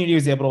like the community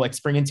was able to like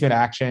spring into an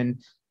action.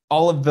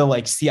 All of the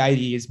like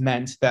CIDs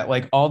meant that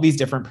like all these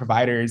different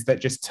providers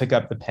that just took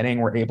up the pinning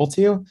were able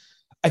to.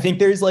 I think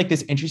there's like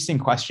this interesting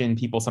question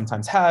people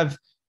sometimes have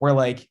where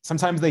like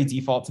sometimes they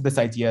default to this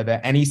idea that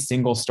any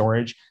single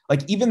storage,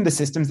 like even the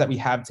systems that we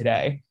have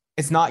today,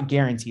 it's not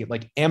guaranteed.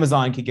 Like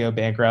Amazon could go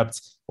bankrupt,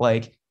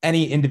 like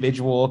any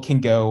individual can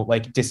go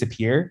like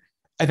disappear.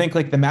 I think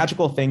like the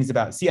magical things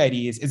about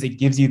CIDs is it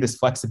gives you this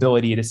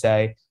flexibility to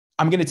say,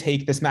 I'm going to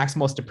take this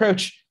maximalist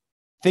approach.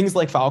 Things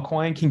like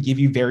Filecoin can give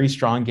you very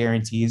strong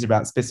guarantees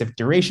about specific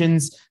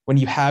durations. When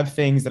you have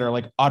things that are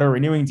like auto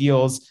renewing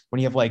deals, when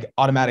you have like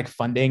automatic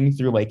funding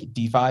through like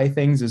DeFi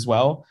things as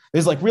well,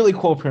 there's like really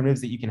cool primitives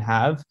that you can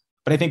have.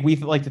 But I think we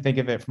like to think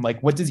of it from like,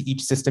 what does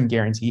each system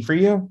guarantee for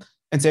you?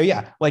 And so,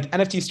 yeah, like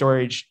NFT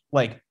storage,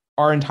 like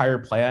our entire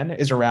plan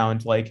is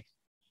around like,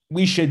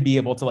 we should be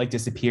able to like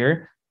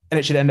disappear, and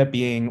it should end up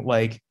being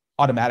like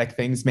automatic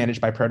things managed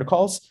by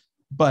protocols.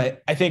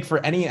 But I think for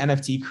any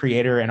NFT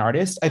creator and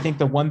artist, I think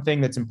the one thing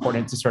that's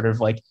important to sort of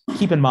like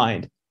keep in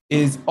mind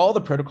is all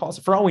the protocols,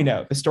 for all we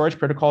know, the storage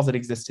protocols that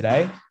exist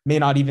today may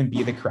not even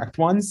be the correct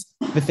ones.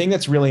 The thing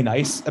that's really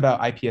nice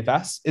about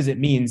IPFS is it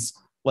means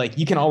like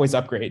you can always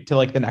upgrade to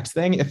like the next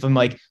thing. If I'm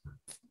like,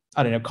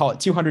 I don't know, call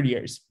it 200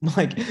 years,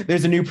 like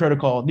there's a new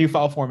protocol, new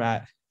file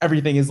format,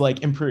 everything is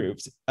like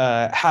improved.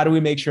 How do we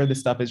make sure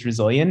this stuff is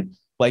resilient?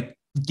 Like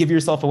give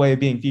yourself a way of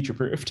being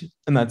future-proofed,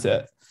 and that's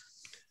it.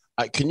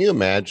 Can you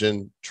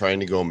imagine trying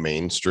to go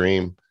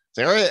mainstream?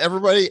 Say, all right,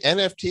 everybody,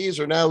 NFTs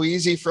are now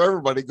easy for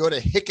everybody. Go to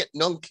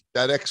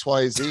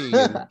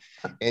hicitnunk.xyz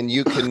and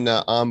you can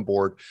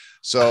onboard.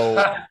 So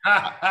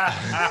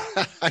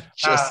I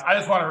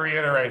just want to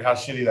reiterate how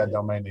shitty that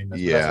domain name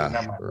is. Yeah.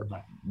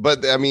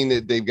 But I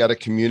mean, they've got a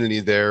community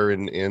there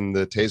in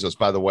the Tezos.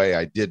 By the way,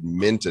 I did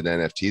mint an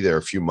NFT there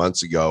a few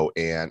months ago,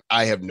 and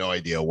I have no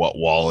idea what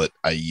wallet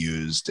I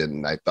used,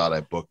 and I thought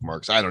I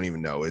bookmarks. I don't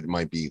even know. It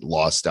might be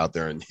lost out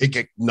there in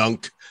Hickok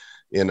Nunk,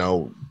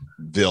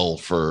 Ville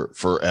for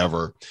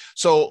forever.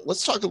 So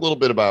let's talk a little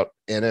bit about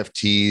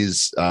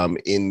NFTs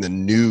in the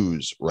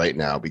news right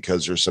now,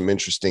 because there's some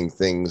interesting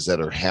things that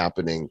are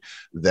happening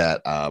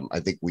that I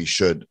think we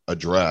should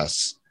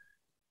address.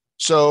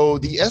 So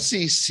the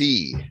SEC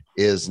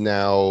is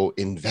now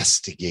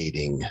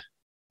investigating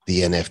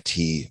the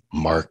NFT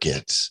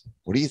market.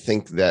 What do you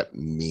think that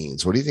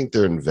means? What do you think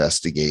they're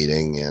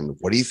investigating, and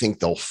what do you think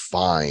they'll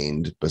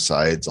find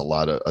besides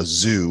a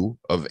zoo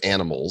of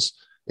animals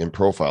in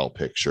profile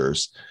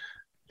pictures?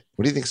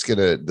 What do you think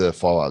the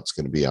fallout's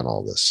gonna be on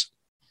all this?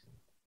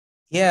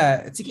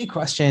 Yeah, it's a good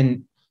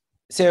question.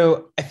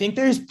 So I think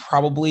there's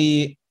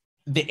probably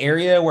the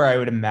area where I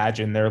would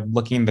imagine they're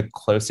looking the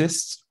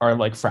closest are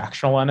like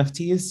fractional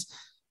NFTs.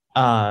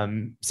 I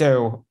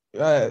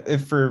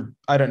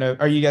don't know,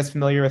 are you guys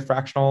familiar with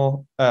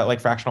fractional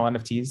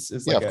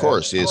NFTs? Yeah, of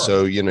course. Yeah,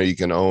 so you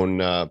can own.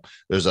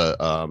 There's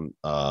a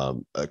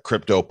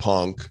crypto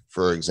punk,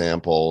 for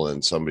example,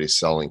 and somebody's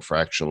selling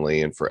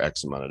fractionally, and for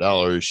X amount of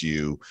dollars,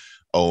 you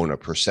own a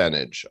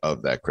percentage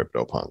of that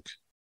crypto punk.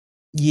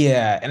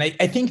 Yeah, and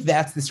I think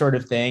that's the sort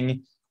of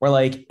thing where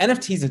like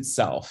NFTs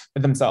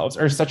themselves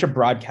are such a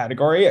broad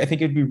category. I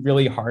think it'd be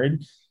really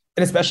hard.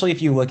 And especially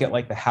if you look at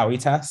like the Howey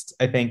test,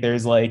 I think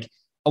there's like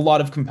a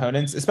lot of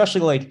components, especially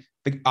like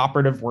the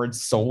operative word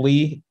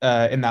solely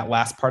in that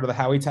last part of the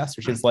Howey test,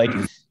 which is like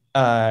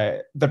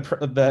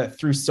the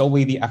through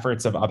solely the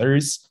efforts of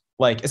others.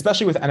 Like,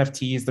 especially with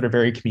NFTs that are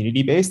very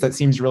community based, that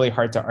seems really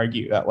hard to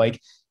argue that like,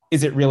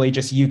 is it really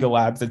just Yuga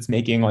Labs that's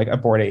making like a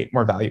Bored Ape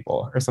more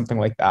valuable or something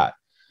like that?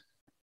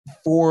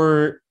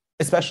 For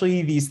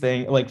especially these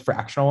things like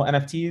fractional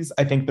NFTs,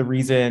 I think the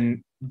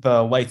reason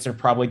the lights are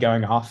probably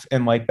going off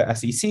in like the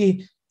SEC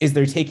is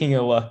they're taking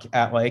a look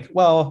at like,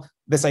 well,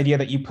 this idea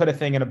that you put a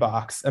thing in a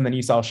box and then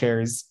you sell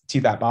shares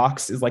to that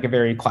box is like a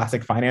very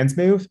classic finance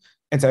move.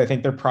 And so I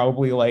think they're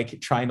probably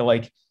like trying to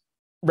like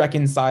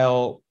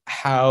reconcile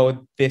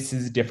how this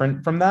is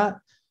different from that.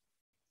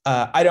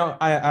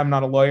 I'm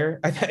not a lawyer.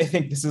 I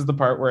think this is the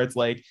part where it's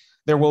like,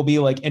 there will be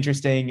like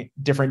interesting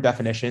different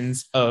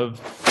definitions of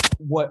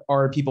what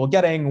are people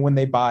getting when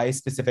they buy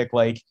specific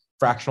like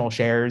fractional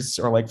shares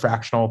or like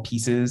fractional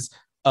pieces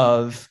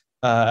of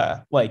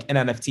like an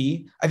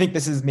NFT. I think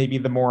this is maybe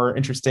the more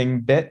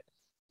interesting bit.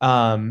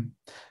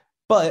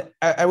 But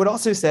I would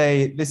also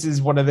say this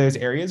is one of those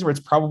areas where it's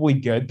probably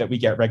good that we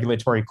get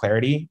regulatory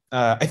clarity.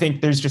 I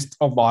think there's just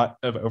a lot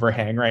of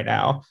overhang right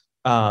now.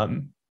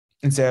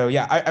 And so,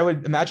 yeah, I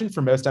would imagine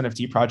for most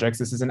NFT projects,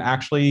 this isn't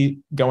actually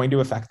going to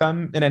affect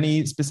them in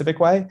any specific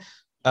way.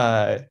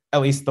 At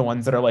least the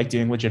ones that are like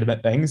doing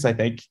legitimate things. I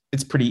think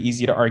it's pretty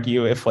easy to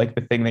argue if like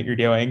the thing that you're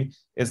doing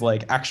is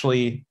like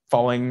actually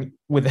falling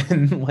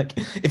within like,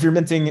 if you're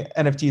minting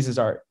NFTs as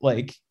art,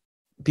 like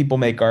people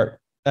make art,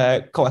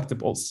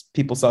 collectibles,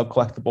 people sell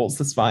collectibles,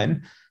 that's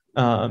fine.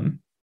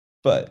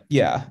 But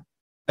yeah,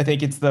 I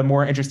think it's the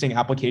more interesting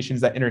applications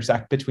that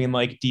intersect between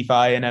like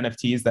DeFi and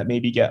NFTs that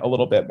maybe get a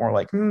little bit more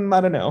like, I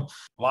don't know.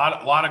 A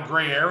lot of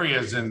gray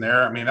areas in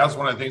there. I mean, that's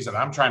one of the things that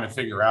I'm trying to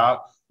figure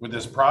out with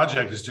this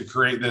project is to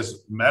create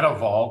this meta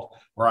vault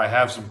where I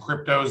have some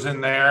cryptos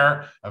in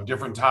there of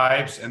different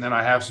types. And then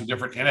I have some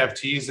different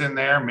NFTs in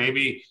there,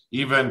 maybe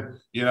even,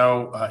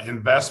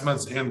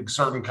 investments in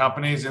certain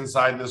companies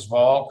inside this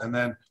vault. And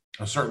then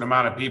a certain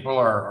amount of people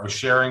are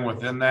sharing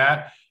within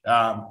that.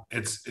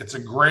 It's a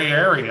gray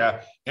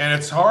area, and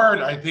it's hard,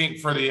 I think,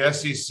 for the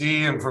SEC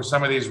and for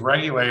some of these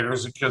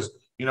regulators because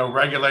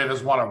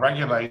regulators want to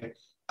regulate.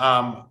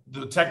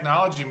 The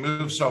technology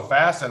moves so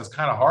fast that it's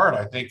kind of hard,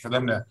 I think, for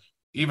them to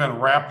even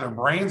wrap their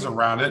brains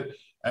around it.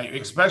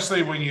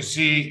 Especially when you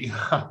see,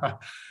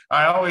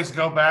 I always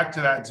go back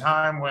to that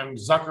time when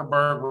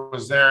Zuckerberg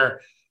was there.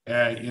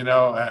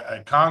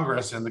 At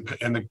Congress, and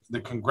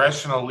the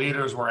congressional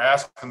leaders were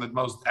asking the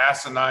most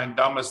asinine,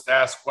 dumbest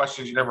ass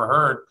questions you'd ever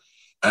heard.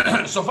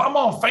 So if I'm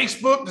on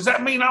Facebook, does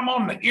that mean I'm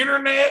on the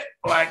internet?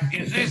 Like,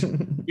 is this,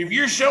 if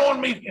you're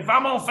showing me, if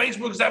I'm on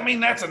Facebook, does that mean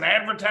that's an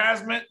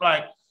advertisement?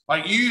 Like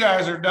you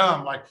guys are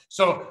dumb. Like,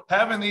 so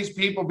having these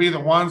people be the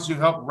ones who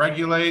help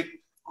regulate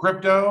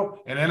crypto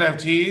and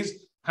NFTs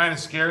kind of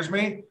scares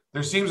me.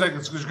 There seems like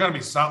there's going to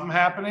be something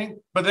happening,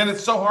 but then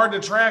it's so hard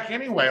to track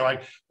anyway.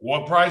 Like,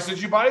 what price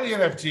did you buy the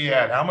NFT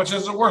at? How much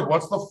is it worth?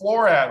 What's the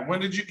floor at? When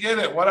did you get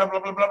it? What? Blah,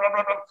 blah, blah, blah,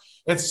 blah, blah.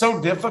 It's so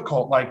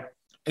difficult. Like,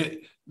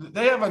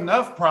 they have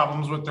enough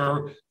problems with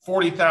their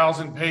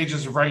 40,000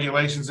 pages of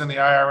regulations in the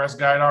IRS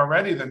guide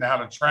already than how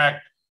to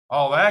track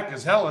all that.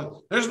 Because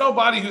hell, there's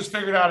nobody who's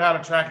figured out how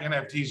to track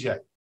NFTs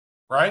yet,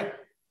 right?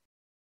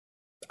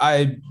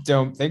 I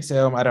don't think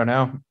so. I don't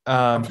know.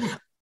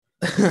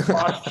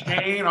 Cross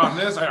chain on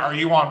this. Are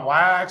you on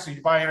Wax? Are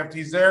you buying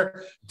NFTs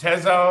there?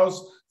 Tezos,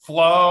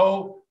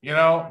 Flow,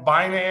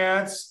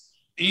 Binance,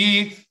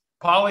 ETH,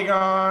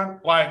 Polygon.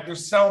 Like,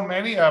 there's so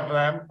many of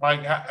them. Like,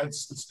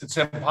 it's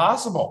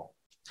impossible.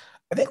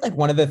 I think like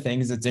one of the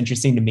things that's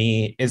interesting to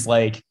me is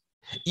like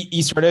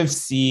you sort of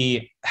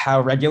see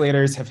how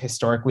regulators have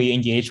historically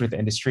engaged with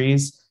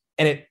industries.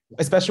 And it,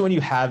 especially when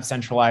you have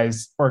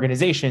centralized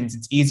organizations,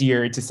 it's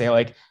easier to say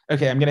like,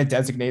 okay, I'm going to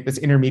designate this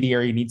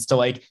intermediary needs to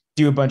like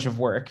do a bunch of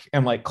work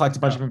and like collect a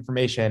bunch of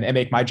information and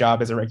make my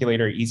job as a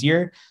regulator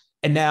easier.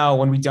 And now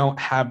when we don't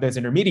have those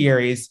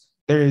intermediaries,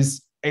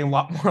 there's a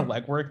lot more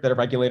legwork that a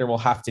regulator will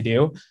have to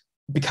do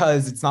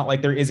because it's not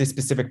like there is a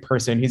specific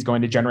person who's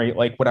going to generate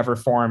like whatever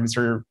forms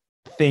or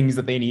things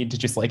that they need to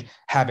just like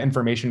have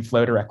information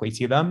flow directly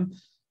to them.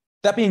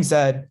 That being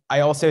said,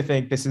 I also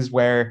think this is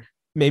where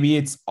maybe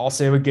it's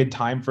also a good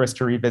time for us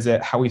to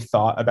revisit how we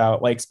thought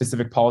about like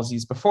specific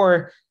policies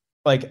before.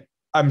 Like,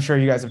 I'm sure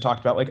you guys have talked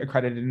about like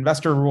accredited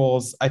investor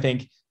rules. I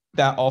think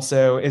that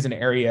also is an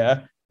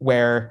area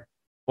where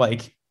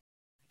like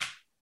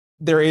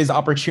there is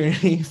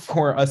opportunity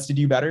for us to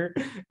do better.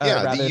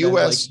 Yeah,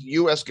 the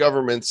US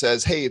government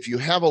says, hey, if you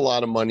have a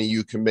lot of money,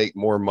 you can make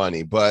more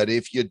money. But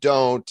if you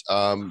don't,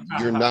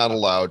 you're not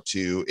allowed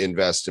to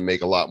invest and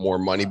make a lot more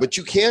money. But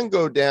you can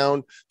go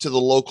down to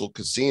the local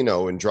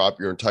casino and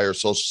drop your entire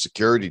Social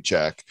Security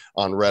check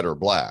on red or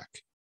black.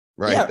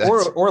 Right. Yeah,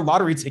 or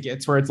lottery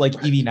tickets where it's like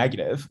EV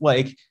negative.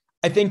 Like,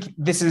 I think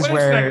this is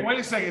where. Wait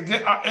a second.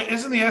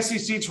 Isn't the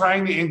SEC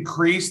trying to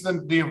increase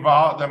the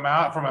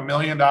amount from $1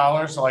 million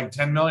to like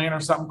 10 million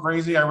or something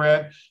crazy? I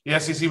read the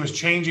SEC was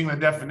changing the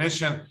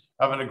definition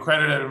of an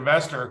accredited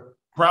investor,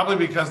 probably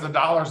because the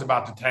dollar's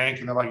about to tank.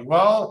 And they're like,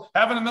 well,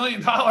 having $1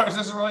 million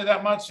isn't really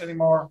that much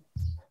anymore.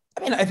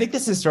 I mean, I think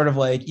this is sort of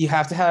like you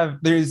have to have,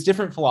 there's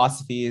different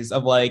philosophies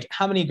of like,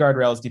 how many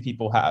guardrails do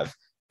people have?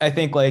 I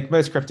think like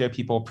most crypto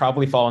people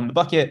probably fall in the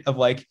bucket of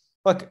like,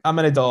 look, I'm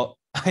an adult.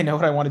 I know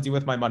what I want to do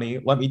with my money.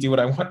 Let me do what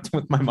I want to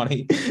with my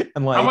money.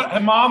 And like, hey,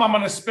 Mom, I'm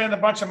going to spend a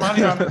bunch of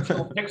money on this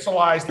little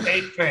pixelized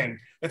ape thing.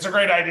 It's a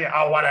great idea.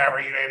 Oh, whatever,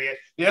 you idiot.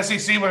 The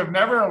SEC would have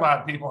never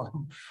allowed people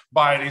to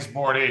buy these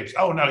bored apes.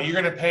 Oh, no, you're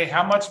going to pay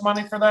how much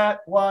money for that?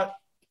 What?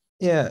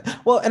 Yeah.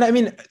 Well, and I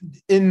mean,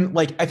 in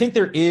like, I think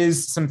there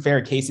is some fair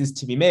cases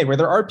to be made where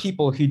there are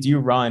people who do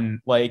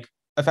run like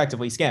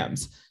effectively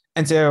scams.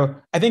 And so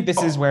I think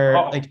this is where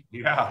like,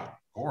 yeah, of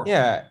course.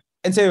 Yeah.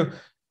 And so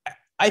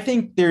I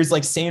think there's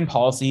like sane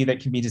policy that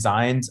can be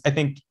designed. I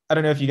think, I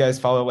don't know if you guys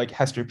follow like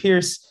Hester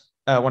Pierce,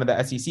 one of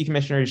the SEC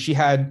commissioners. She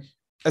had,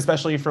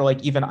 especially for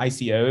like even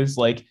ICOs,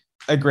 like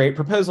a great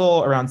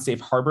proposal around safe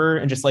harbor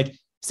and just like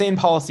sane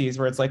policies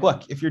where it's like,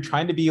 look, if you're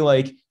trying to be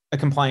like a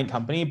compliant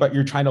company, but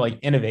you're trying to like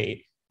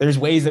innovate, there's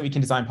ways that we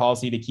can design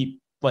policy to keep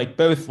like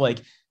both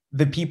like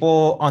the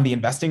people on the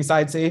investing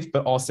side safe,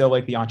 but also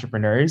like the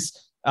entrepreneurs.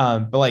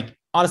 But like,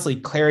 honestly,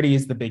 clarity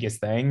is the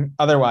biggest thing.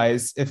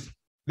 Otherwise, if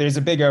there's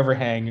a big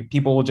overhang,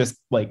 people will just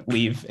like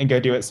leave and go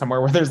do it somewhere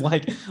where there's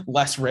like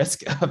less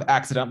risk of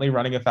accidentally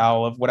running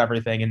afoul of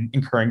whatever thing and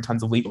incurring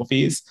tons of legal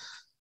fees.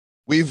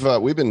 We've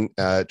been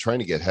trying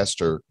to get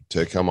Hester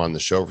to come on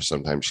the show for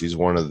some time. She's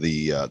one of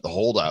the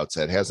holdouts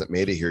that hasn't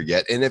made it here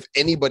yet. And if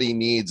anybody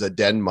needs a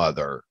den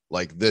mother,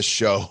 like this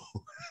show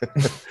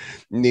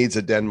needs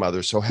a den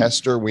mother. So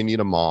Hester, we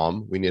need a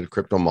mom. We need a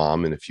crypto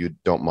mom. And if you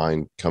don't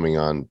mind coming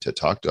on to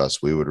talk to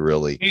us, we would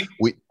really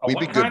we'd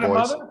be good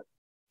boys.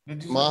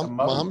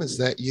 Mom, is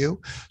that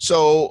you?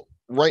 So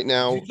right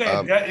now,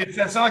 it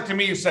sounds like to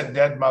me you said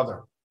dead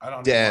mother. I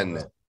don't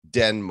know.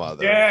 Den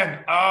mother. Den.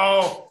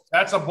 Oh,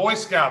 that's a Boy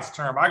Scouts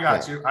term. I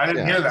got you. I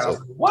didn't hear that. So I was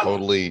like, what?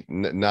 Totally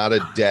not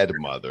a dead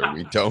mother.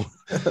 We don't.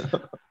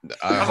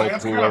 I hope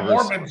that's kind of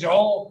morbid,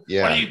 Joel.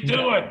 Yeah. What are you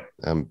doing?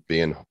 I'm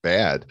being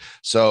bad.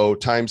 So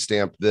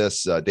timestamp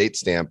this, date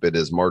stamp it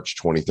is March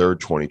 23rd,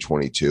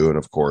 2022. And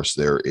of course,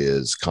 there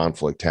is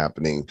conflict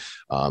happening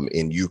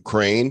in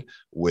Ukraine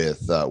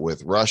with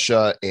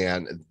Russia.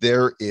 And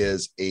there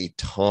is a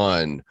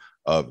ton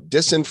of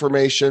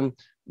disinformation,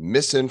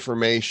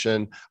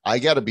 misinformation. I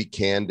got to be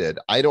candid.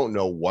 I don't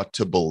know what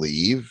to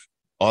believe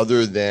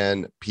other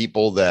than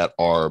people that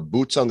are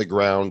boots on the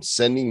ground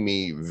sending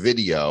me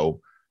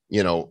video,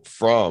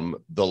 from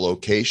the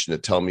location to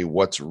tell me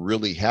what's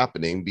really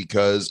happening,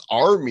 because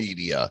our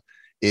media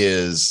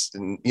is,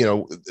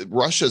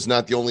 Russia's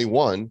not the only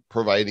one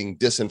providing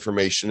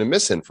disinformation and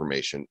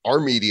misinformation. Our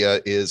media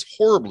is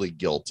horribly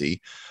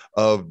guilty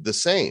of the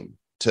same,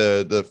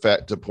 to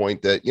the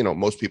point that,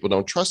 most people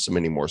don't trust them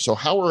anymore. So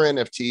how are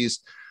NFTs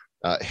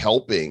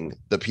helping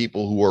the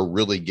people who are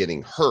really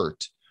getting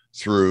hurt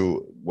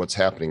through what's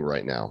happening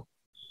right now?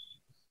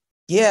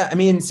 Yeah, I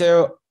mean,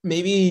 so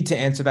maybe to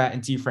answer that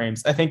in two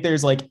frames, I think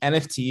there's like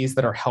NFTs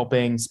that are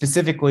helping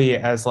specifically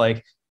as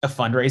like a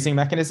fundraising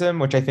mechanism,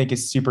 which I think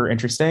is super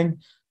interesting.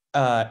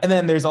 And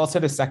then there's also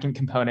the second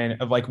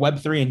component of like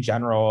Web3 in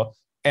general,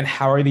 and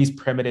how are these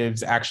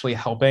primitives actually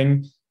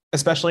helping,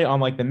 especially on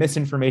like the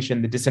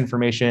misinformation, the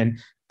disinformation.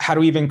 How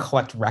do we even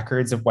collect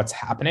records of what's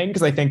happening?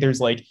 Because I think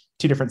there's like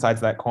two different sides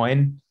of that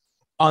coin.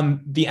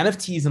 On the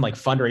NFTs and like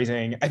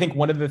fundraising, I think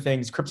one of the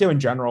things crypto in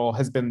general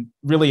has been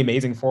really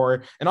amazing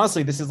for, and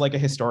honestly, this is like a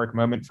historic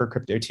moment for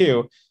crypto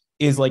too,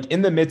 is like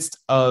in the midst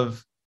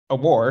of a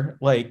war,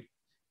 like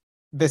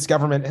this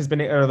government has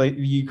been, or like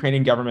the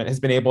Ukrainian government has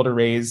been able to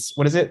raise,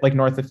 what is it, like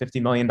north of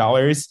 $50 million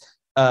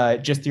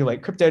just through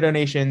like crypto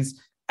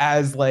donations,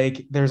 as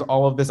like there's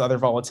all of this other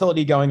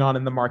volatility going on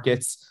in the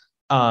markets.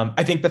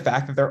 I think the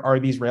fact that there are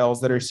these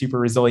rails that are super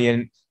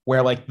resilient,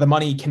 where like the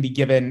money can be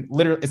given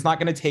literally, it's not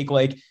going to take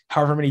like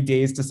however many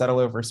days to settle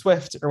over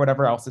Swift or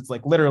whatever else. It's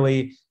like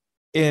literally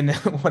in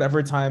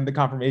whatever time the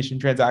confirmation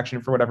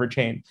transaction for whatever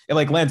chain, it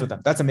like lands with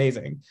them. That's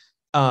amazing.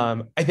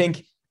 I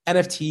think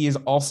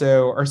NFTs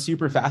also are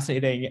super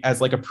fascinating as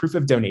like a proof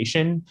of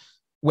donation,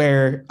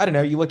 where I don't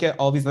know, you look at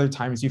all these other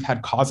times you've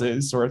had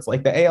causes, or it's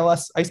like the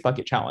ALS ice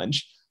bucket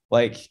challenge.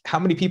 Like how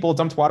many people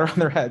dumped water on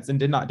their heads and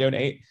did not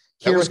donate?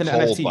 That Here was with an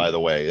cold, NFT. by the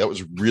way. That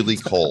was really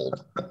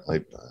cold.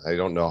 I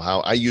don't know how.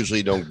 I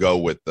usually don't go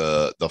with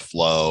the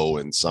flow,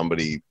 and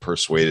somebody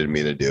persuaded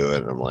me to do it.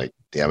 And I'm like,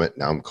 damn it,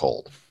 now I'm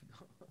cold.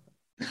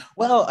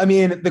 Well, I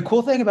mean, the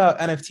cool thing about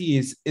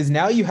NFTs is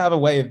now you have a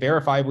way of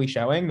verifiably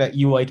showing that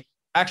you like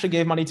actually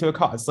gave money to a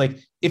cause. Like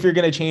if you're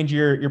going to change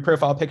your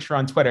profile picture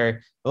on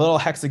Twitter, the little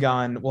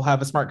hexagon will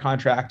have a smart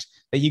contract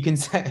that you can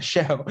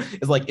show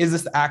is like, is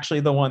this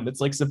actually the one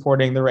that's like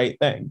supporting the right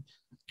thing?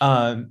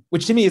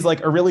 Which to me is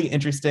like a really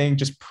interesting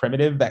just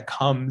primitive that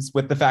comes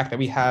with the fact that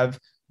we have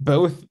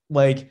both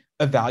like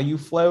a value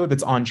flow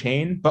that's on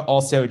chain, but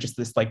also just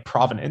this like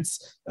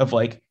provenance of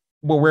like,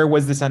 well, where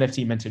was this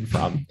NFT minted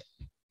from?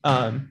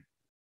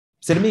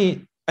 So to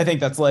me, I think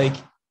that's like,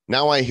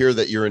 Now I hear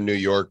that you're in New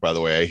York, by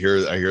the way. I hear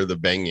the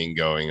banging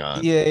going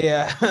on.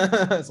 yeah.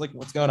 It's like,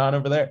 what's going on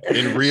over there?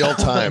 In real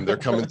time, they're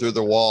coming through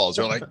the walls.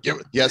 They're like,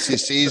 the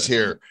SEC's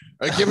here.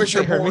 Give us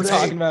your heard me board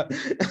talking eight. about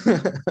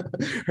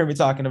heard me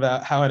talking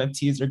about how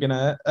NFTs are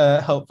gonna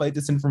help fight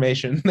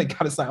disinformation. They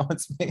gotta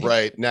silence me.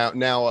 Right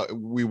now,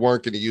 we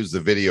weren't going to use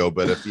the video,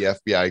 but if the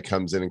FBI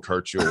comes in and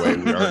carts you away,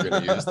 we are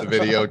going to use the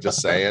video.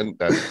 Just saying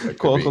that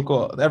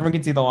Cool. Everyone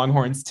can see the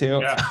Longhorns too.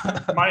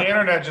 Yeah, my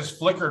internet just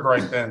flickered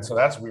right then, so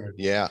that's weird.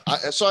 Yeah.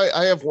 So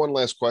I have one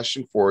last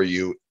question for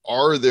you.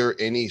 Are there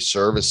any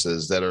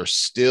services that are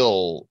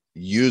still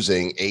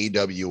using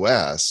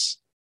AWS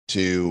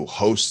to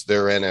host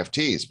their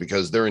NFTs,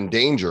 because they're in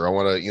danger? I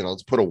want to,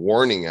 let's put a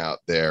warning out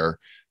there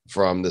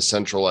from the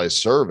centralized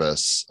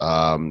service.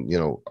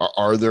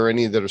 Are there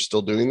any that are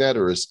still doing that,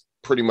 or is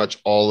pretty much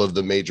all of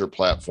the major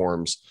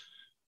platforms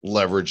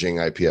leveraging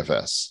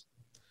IPFS?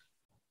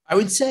 I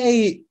would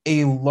say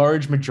a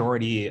large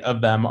majority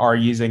of them are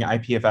using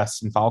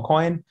IPFS and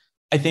Filecoin.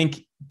 I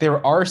think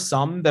there are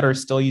some that are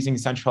still using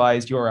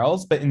centralized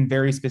URLs, but in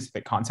very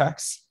specific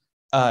contexts.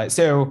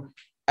 So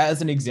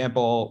as an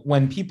example,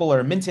 when people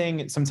are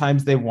minting,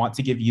 sometimes they want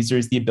to give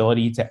users the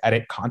ability to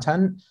edit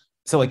content.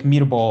 So like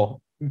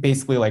mutable,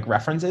 basically like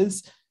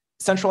references.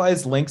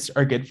 Centralized links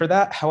are good for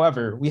that.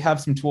 However, we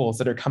have some tools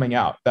that are coming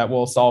out that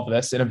will solve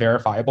this in a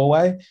verifiable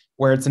way,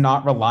 where it's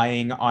not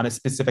relying on a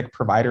specific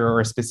provider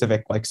or a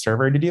specific like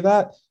server to do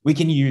that. We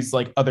can use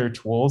like other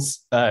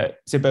tools.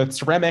 So both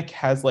Ceramic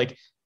has like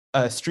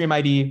a Stream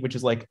ID, which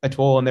is like a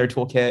tool in their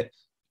toolkit.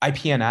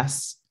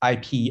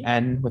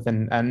 IPN with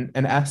an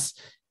S.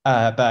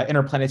 The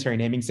interplanetary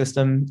naming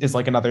system is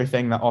like another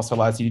thing that also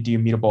allows you to do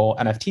mutable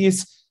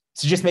NFTs.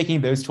 So just making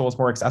those tools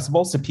more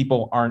accessible so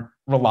people aren't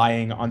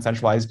relying on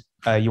centralized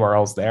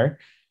URLs there.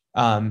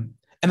 And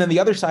then the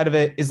other side of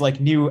it is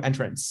like new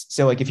entrants.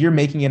 So like if you're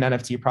making an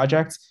NFT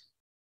project,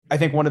 I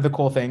think one of the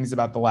cool things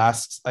about the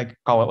last, like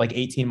call it like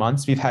 18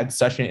 months, we've had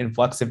such an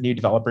influx of new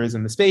developers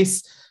in the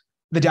space.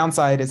 The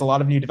downside is a lot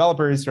of new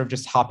developers sort of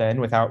just hop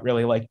in without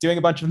really like doing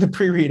a bunch of the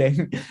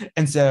pre-reading.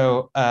 And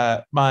so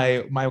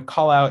my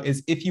call out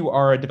is, if you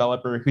are a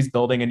developer who's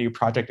building a new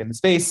project in the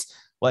space,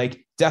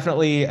 like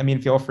definitely, I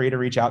mean, feel free to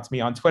reach out to me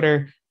on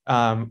Twitter,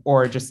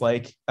 or just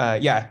like,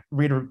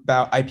 read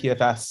about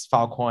IPFS,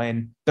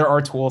 Filecoin. There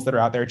are tools that are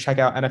out there. Check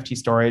out NFT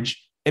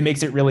storage. It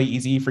makes it really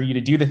easy for you to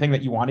do the thing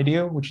that you want to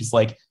do, which is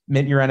like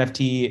mint your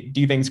NFT,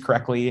 do things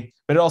correctly,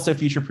 but it also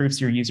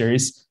future-proofs your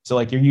users. So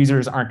like your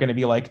users aren't going to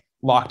be like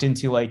locked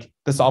into like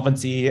the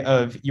solvency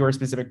of your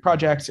specific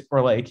project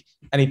or like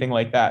anything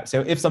like that.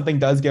 So if something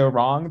does go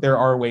wrong, there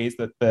are ways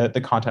that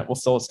the content will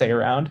still stay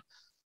around.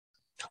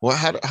 Well,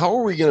 how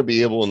are we going to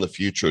be able in the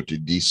future to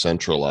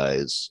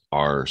decentralize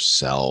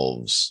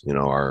ourselves,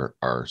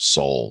 our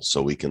soul,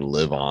 so we can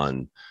live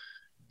on,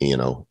 in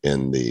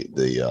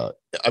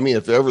I mean,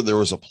 if ever there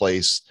was a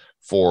place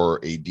for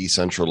a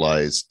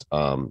decentralized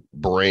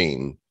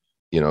brain,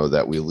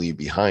 that we leave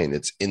behind,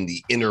 it's in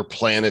the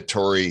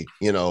interplanetary,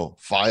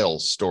 file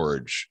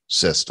storage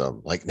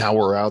system. Like now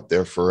we're out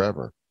there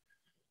forever.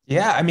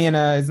 Yeah, I mean,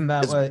 isn't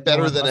that it's what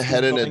better Elon than a Musk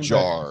head is in a building?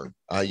 jar?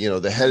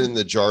 The head in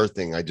the jar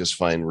thing, I just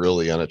find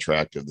really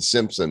unattractive. The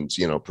Simpsons,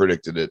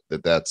 predicted it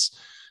that's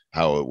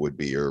how it would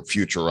be, or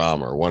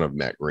Futurama, or one of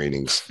Matt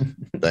Groening's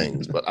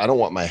things. But I don't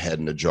want my head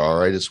in a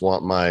jar. I just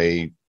want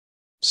my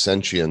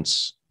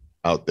sentience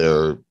out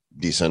there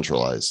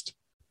decentralized.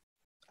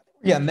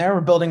 Yeah, and there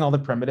we're building all the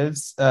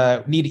primitives.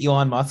 Need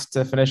Elon Musk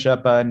to finish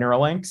up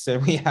Neuralink, so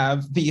we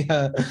have the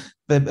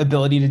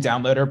ability to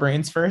download our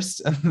brains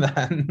first, and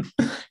then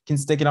can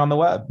stick it on the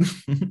web.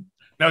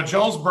 Now,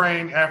 Joel's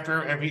brain,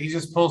 if he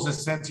just pulls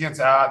his sentience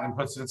out and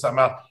puts it in something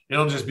else,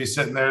 it'll just be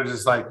sitting there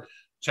just like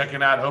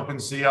checking out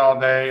OpenSea all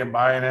day and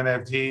buying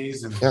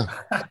NFTs and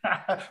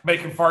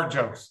making fart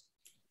jokes.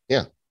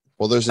 Yeah.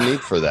 Well, there's a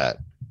need for that.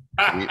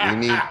 We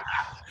need.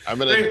 I'm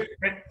gonna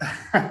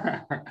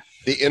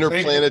the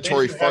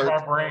interplanetary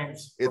fart.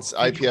 It's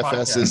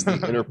IPFS is the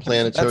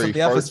interplanetary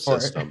fart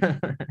system,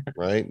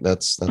 right?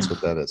 That's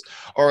what that is.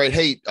 All right,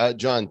 hey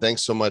John,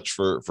 thanks so much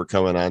for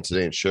coming on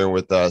today and sharing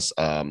with us.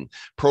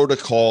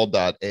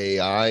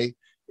 Protocol.ai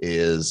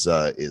is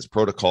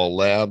Protocol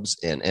Labs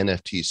and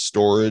NFT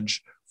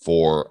storage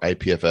for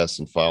IPFS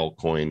and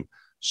Filecoin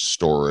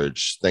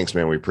storage. Thanks,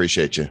 man. We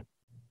appreciate you.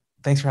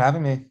 Thanks for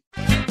having me.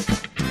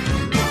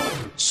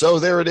 So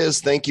there it is.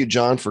 Thank you,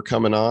 John, for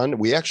coming on.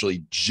 We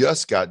actually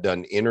just got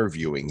done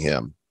interviewing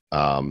him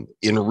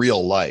in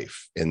real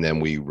life, and then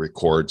we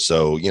record.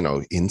 So,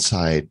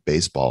 inside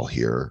baseball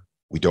here,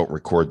 we don't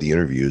record the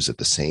interviews at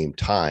the same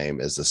time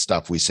as the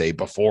stuff we say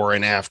before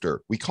and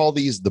after. We call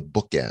these the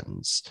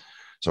bookends.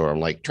 So I'm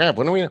like, Trav,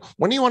 when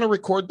do you want to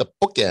record the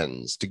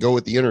bookends to go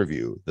with the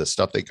interview, the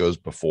stuff that goes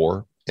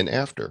before and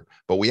after?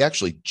 But we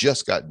actually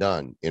just got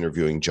done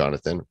interviewing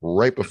Jonathan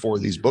right before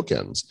these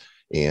bookends.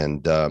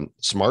 And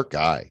smart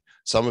guy.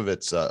 Some of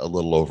it's a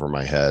little over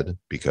my head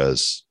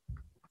because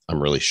I'm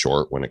really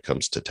short when it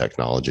comes to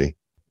technology.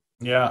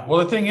 Yeah.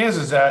 Well, the thing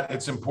is that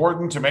it's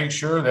important to make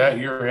sure that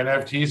your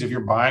NFTs, if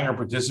you're buying or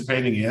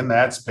participating in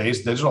that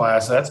space, digital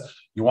assets,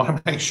 you want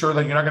to make sure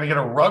that you're not going to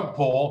get a rug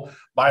pull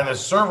by the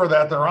server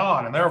that they're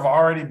on. And there have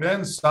already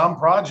been some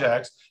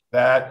projects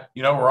that,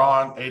 were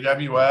on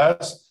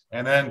AWS.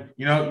 And then,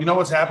 you know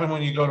what's happened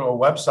when you go to a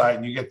website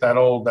and you get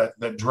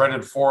that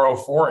dreaded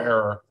 404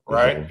 error,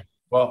 right? Mm-hmm.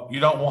 Well, you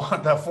don't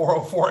want that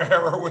 404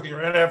 error with your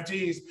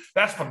NFTs.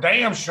 That's for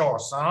damn sure,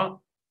 son.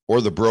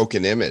 Or the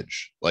broken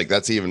image. Like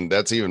that's even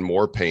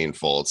more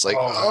painful. It's like,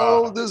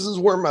 this is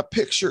where my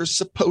picture is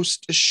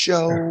supposed to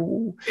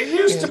show. It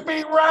used to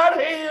be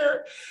right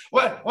here.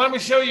 Well, let me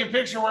show you a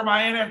picture where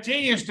my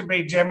NFT used to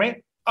be,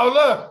 Jimmy. Oh,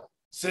 look.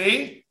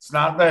 See? It's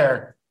not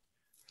there.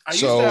 I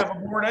used to have a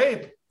Bored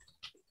Ape.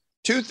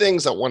 Two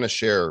things I want to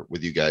share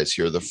with you guys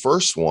here. The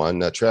first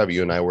one, Trav,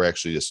 you and I were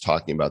actually just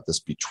talking about this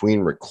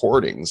between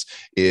recordings,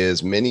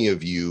 is many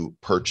of you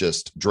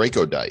purchased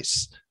Draco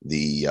Dice,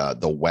 the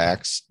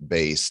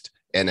wax-based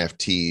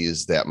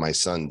NFTs that my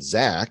son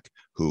Zach,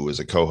 who is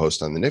a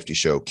co-host on the Nifty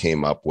Show,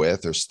 came up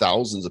with. There's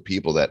thousands of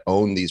people that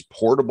own these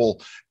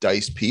portable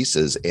dice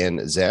pieces,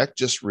 and Zach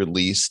just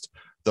released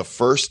the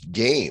first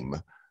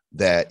game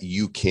that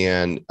you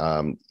can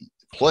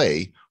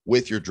play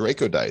with your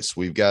Draco Dice.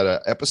 We've got an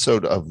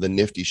episode of the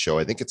Nifty Show.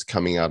 I think it's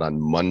coming out on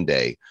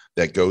Monday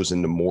that goes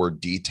into more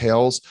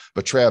details.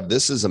 But Trav,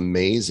 this is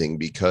amazing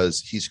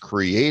because he's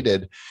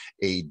created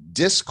a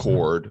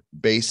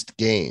Discord-based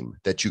game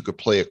that you could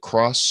play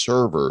across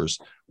servers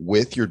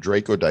with your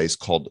Draco Dice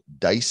called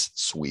Dice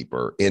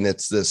Sweeper. And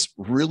it's this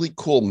really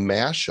cool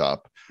mashup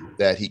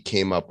that he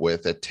came up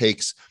with that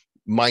takes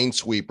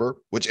Minesweeper,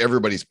 which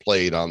everybody's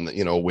played on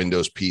the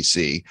Windows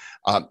PC,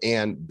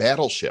 and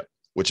Battleship,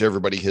 which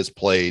everybody has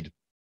played,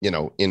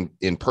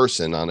 in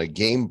person on a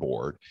game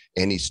board,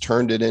 and he's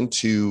turned it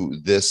into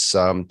this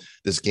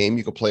game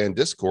you can play on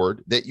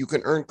Discord that you can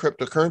earn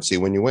cryptocurrency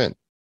when you win.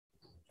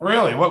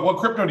 Really? What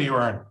crypto do you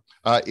earn?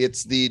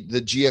 It's the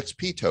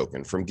GXP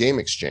token from Game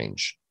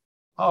Exchange.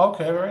 Oh,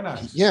 okay. Very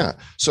nice. Yeah.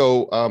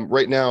 So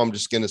right now I'm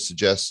just going to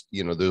suggest,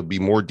 there'll be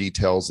more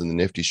details in the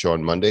Nifty Show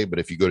on Monday, but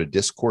if you go to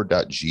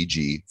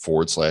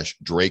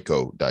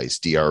discord.gg/Draco Dice,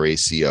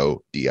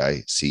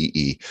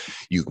 DRACODICE,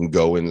 you can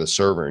go in the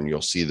server and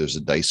you'll see there's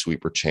a Dice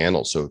Sweeper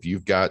channel. So if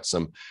you've got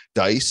some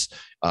dice,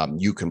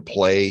 you can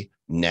play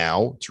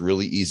now. It's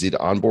really easy to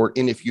onboard.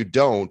 And if you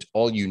don't,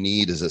 all you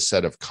need is a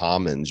set of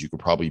commons you could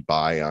probably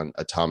buy on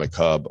Atomic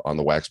Hub on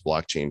the Wax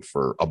blockchain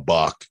for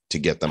 $1 to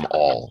get them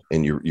all,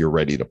 and you're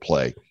ready to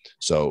play.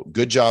 So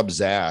good job,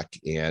 Zach.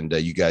 And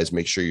you guys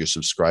make sure you're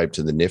subscribed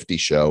to the Nifty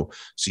Show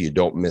so you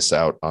don't miss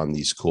out on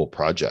these cool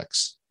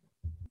projects.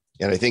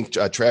 And I think,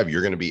 Trav,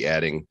 you're going to be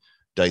adding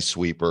Dice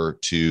Sweeper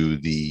to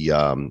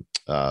the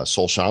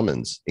Soul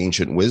Shamans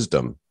Ancient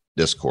Wisdom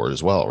Discord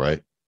as well,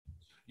 right?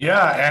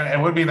 Yeah, and it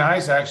would be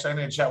nice, actually. I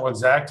need to chat with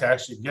Zach to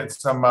actually get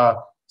some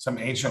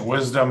Ancient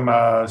Wisdom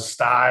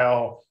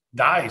style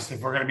dice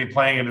if we're going to be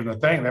playing it in the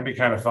thing. That'd be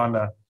kind of fun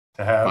to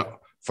have.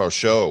 For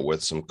sure,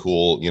 with some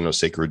cool,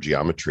 sacred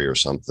geometry or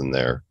something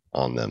there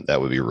on them.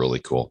 That would be really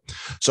cool.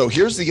 So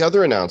here's the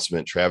other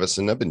announcement, Travis,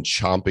 and I've been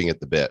chomping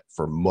at the bit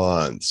for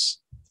months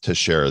to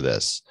share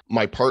this.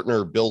 My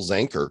partner, Bill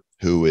Zanker,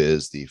 who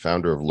is the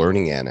founder of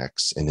Learning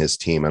Annex, and his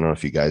team. I don't know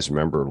if you guys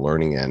remember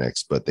Learning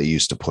Annex, but they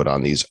used to put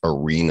on these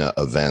arena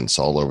events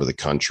all over the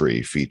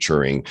country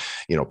featuring,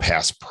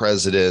 past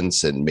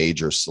presidents and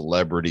major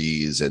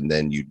celebrities. And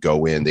then you'd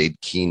go in,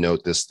 they'd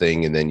keynote this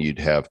thing, and then you'd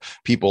have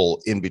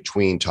people in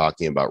between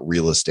talking about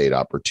real estate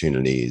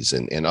opportunities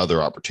and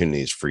other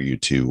opportunities for you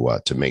to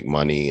make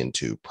money and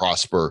to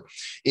prosper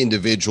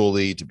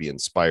individually, to be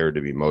inspired,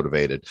 to be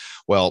motivated.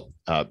 Well,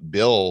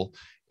 Bill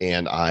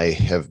And I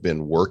have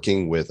been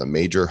working with a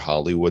major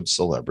Hollywood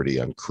celebrity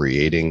on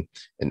creating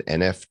an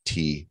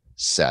NFT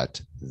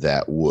set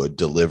that would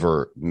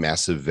deliver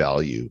massive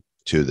value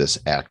to this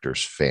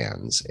actor's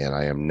fans. And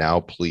I am now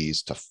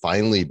pleased to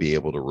finally be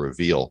able to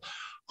reveal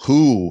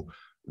who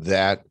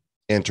that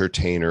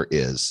entertainer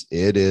is.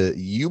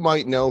 You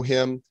might know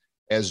him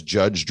as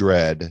Judge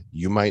Dredd,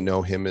 you might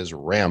know him as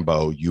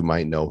Rambo, you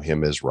might know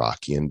him as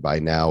Rocky. And by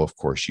now, of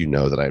course, you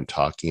know that I'm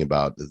talking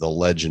about the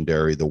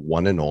legendary, the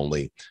one and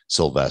only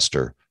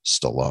Sylvester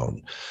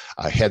Stallone.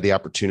 I had the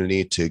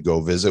opportunity to go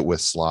visit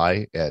with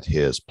Sly at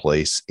his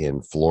place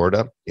in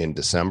Florida in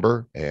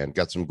December and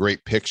got some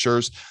great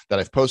pictures that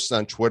I've posted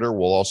on Twitter.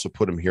 We'll also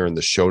put them here in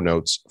the show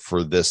notes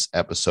for this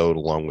episode,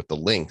 along with the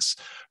links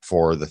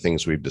for the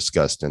things we've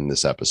discussed in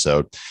this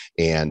episode,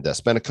 and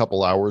spent a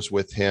couple hours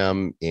with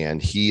him,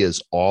 and he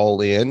is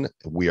all in.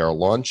 We are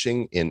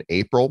launching in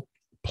April,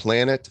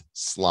 Planet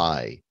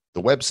Sly.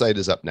 The website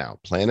is up now,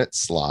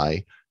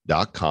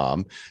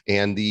 planetsly.com,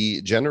 and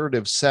the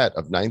generative set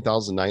of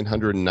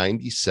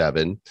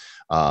 9,997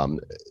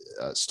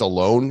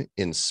 Stallone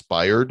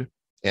inspired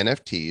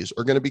NFTs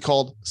are going to be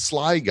called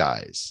Sly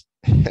Guys.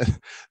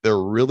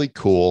 They're really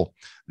cool.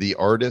 The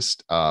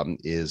artist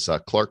is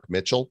Clark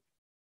Mitchell,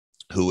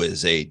 who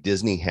is a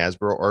Disney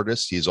Hasbro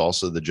artist. He's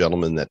also the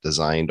gentleman that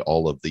designed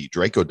all of the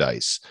Draco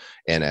Dice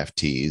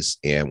NFTs.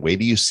 And wait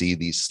till you see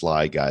these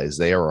Sly Guys.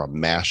 They are a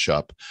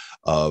mashup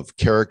of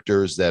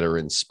characters that are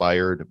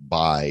inspired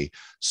by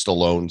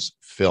Stallone's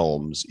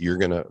films. You're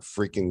going to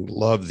freaking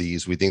love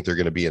these. We think they're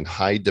going to be in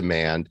high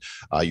demand.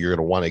 You're going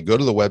to want to go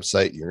to the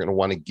website. You're going to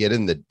want to get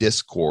in the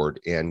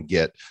Discord and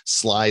get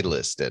Sly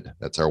listed.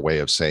 That's our way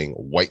of saying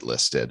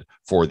whitelisted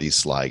for these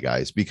Sly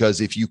Guys,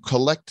 because if you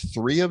collect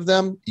 3 of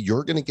them,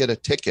 you're going to get a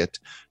ticket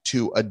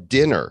to a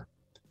dinner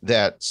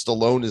that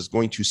Stallone is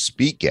going to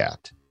speak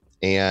at.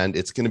 And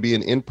it's going to be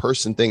an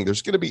in-person thing.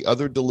 There's going to be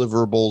other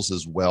deliverables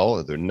as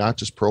well. They're not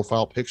just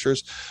profile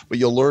pictures, but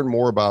you'll learn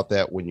more about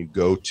that when you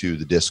go to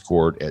the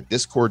Discord at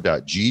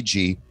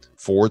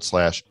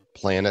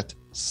discord.gg/Planet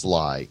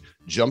Sly.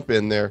 Jump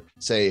in there,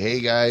 say, hey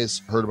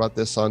guys, heard about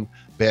this on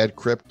Bad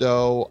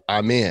Crypto.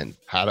 I'm in.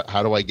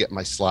 How do I get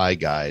my Sly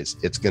Guys?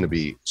 It's going to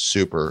be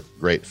super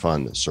great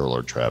fun, Sir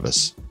Lord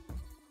Travis.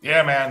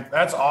 Yeah, man,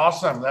 that's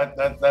awesome.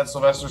 That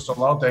Sylvester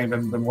Stallone thing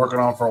been working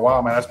on for a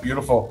while, man. That's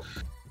beautiful.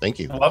 Thank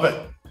you. I love it.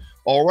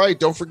 All right.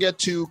 Don't forget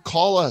to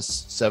call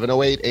us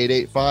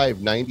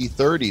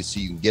 708-885-9030 so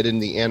you can get in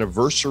the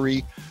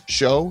anniversary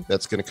show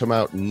that's going to come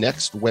out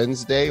next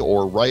Wednesday,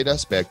 or write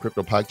us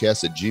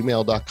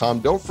badcryptopodcast@gmail.com.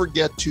 Don't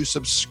forget to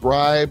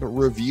subscribe,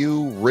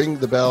 review, ring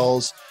the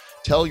bells,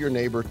 tell your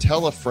neighbor,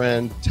 tell a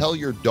friend, tell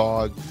your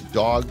dog.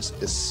 Dogs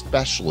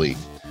especially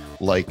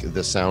like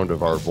the sound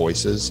of our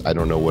voices. I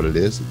don't know what it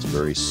is. It's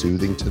very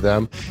soothing to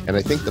them. And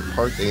I think the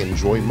part they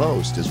enjoy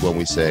most is when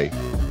we say,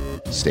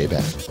 stay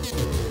back.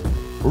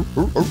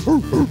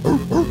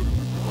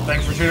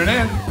 Thanks for tuning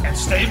in, and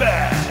stay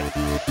bad.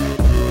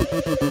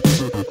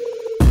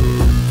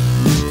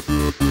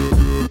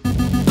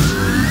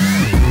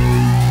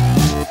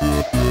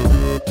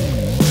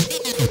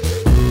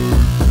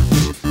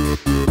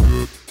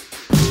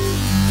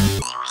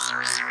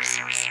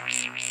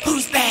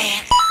 Who's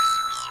bad?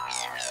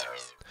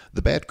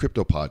 The Bad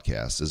Crypto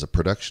Podcast is a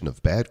production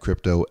of Bad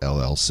Crypto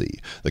LLC.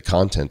 The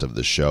content of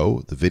the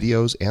show, the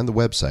videos, and the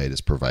website is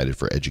provided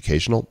for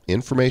educational,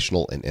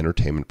 informational, and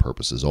entertainment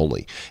purposes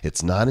only.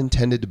 It's not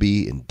intended to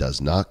be and does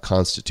not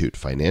constitute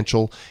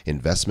financial,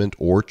 investment,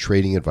 or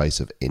trading advice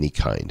of any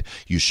kind.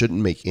 You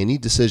shouldn't make any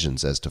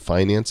decisions as to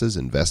finances,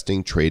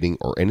 investing, trading,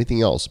 or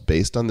anything else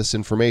based on this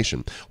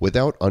information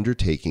without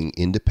undertaking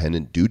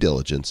independent due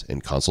diligence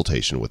and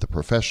consultation with a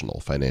professional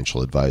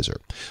financial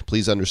advisor.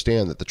 Please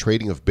understand that the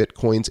trading of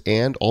Bitcoins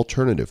and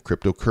alternative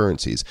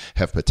cryptocurrencies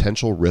have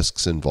potential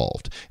risks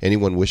involved.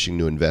 Anyone wishing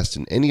to invest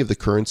in any of the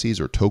currencies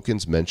or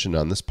tokens mentioned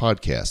on this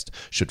podcast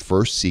should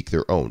first seek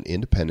their own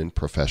independent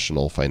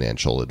professional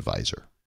financial advisor.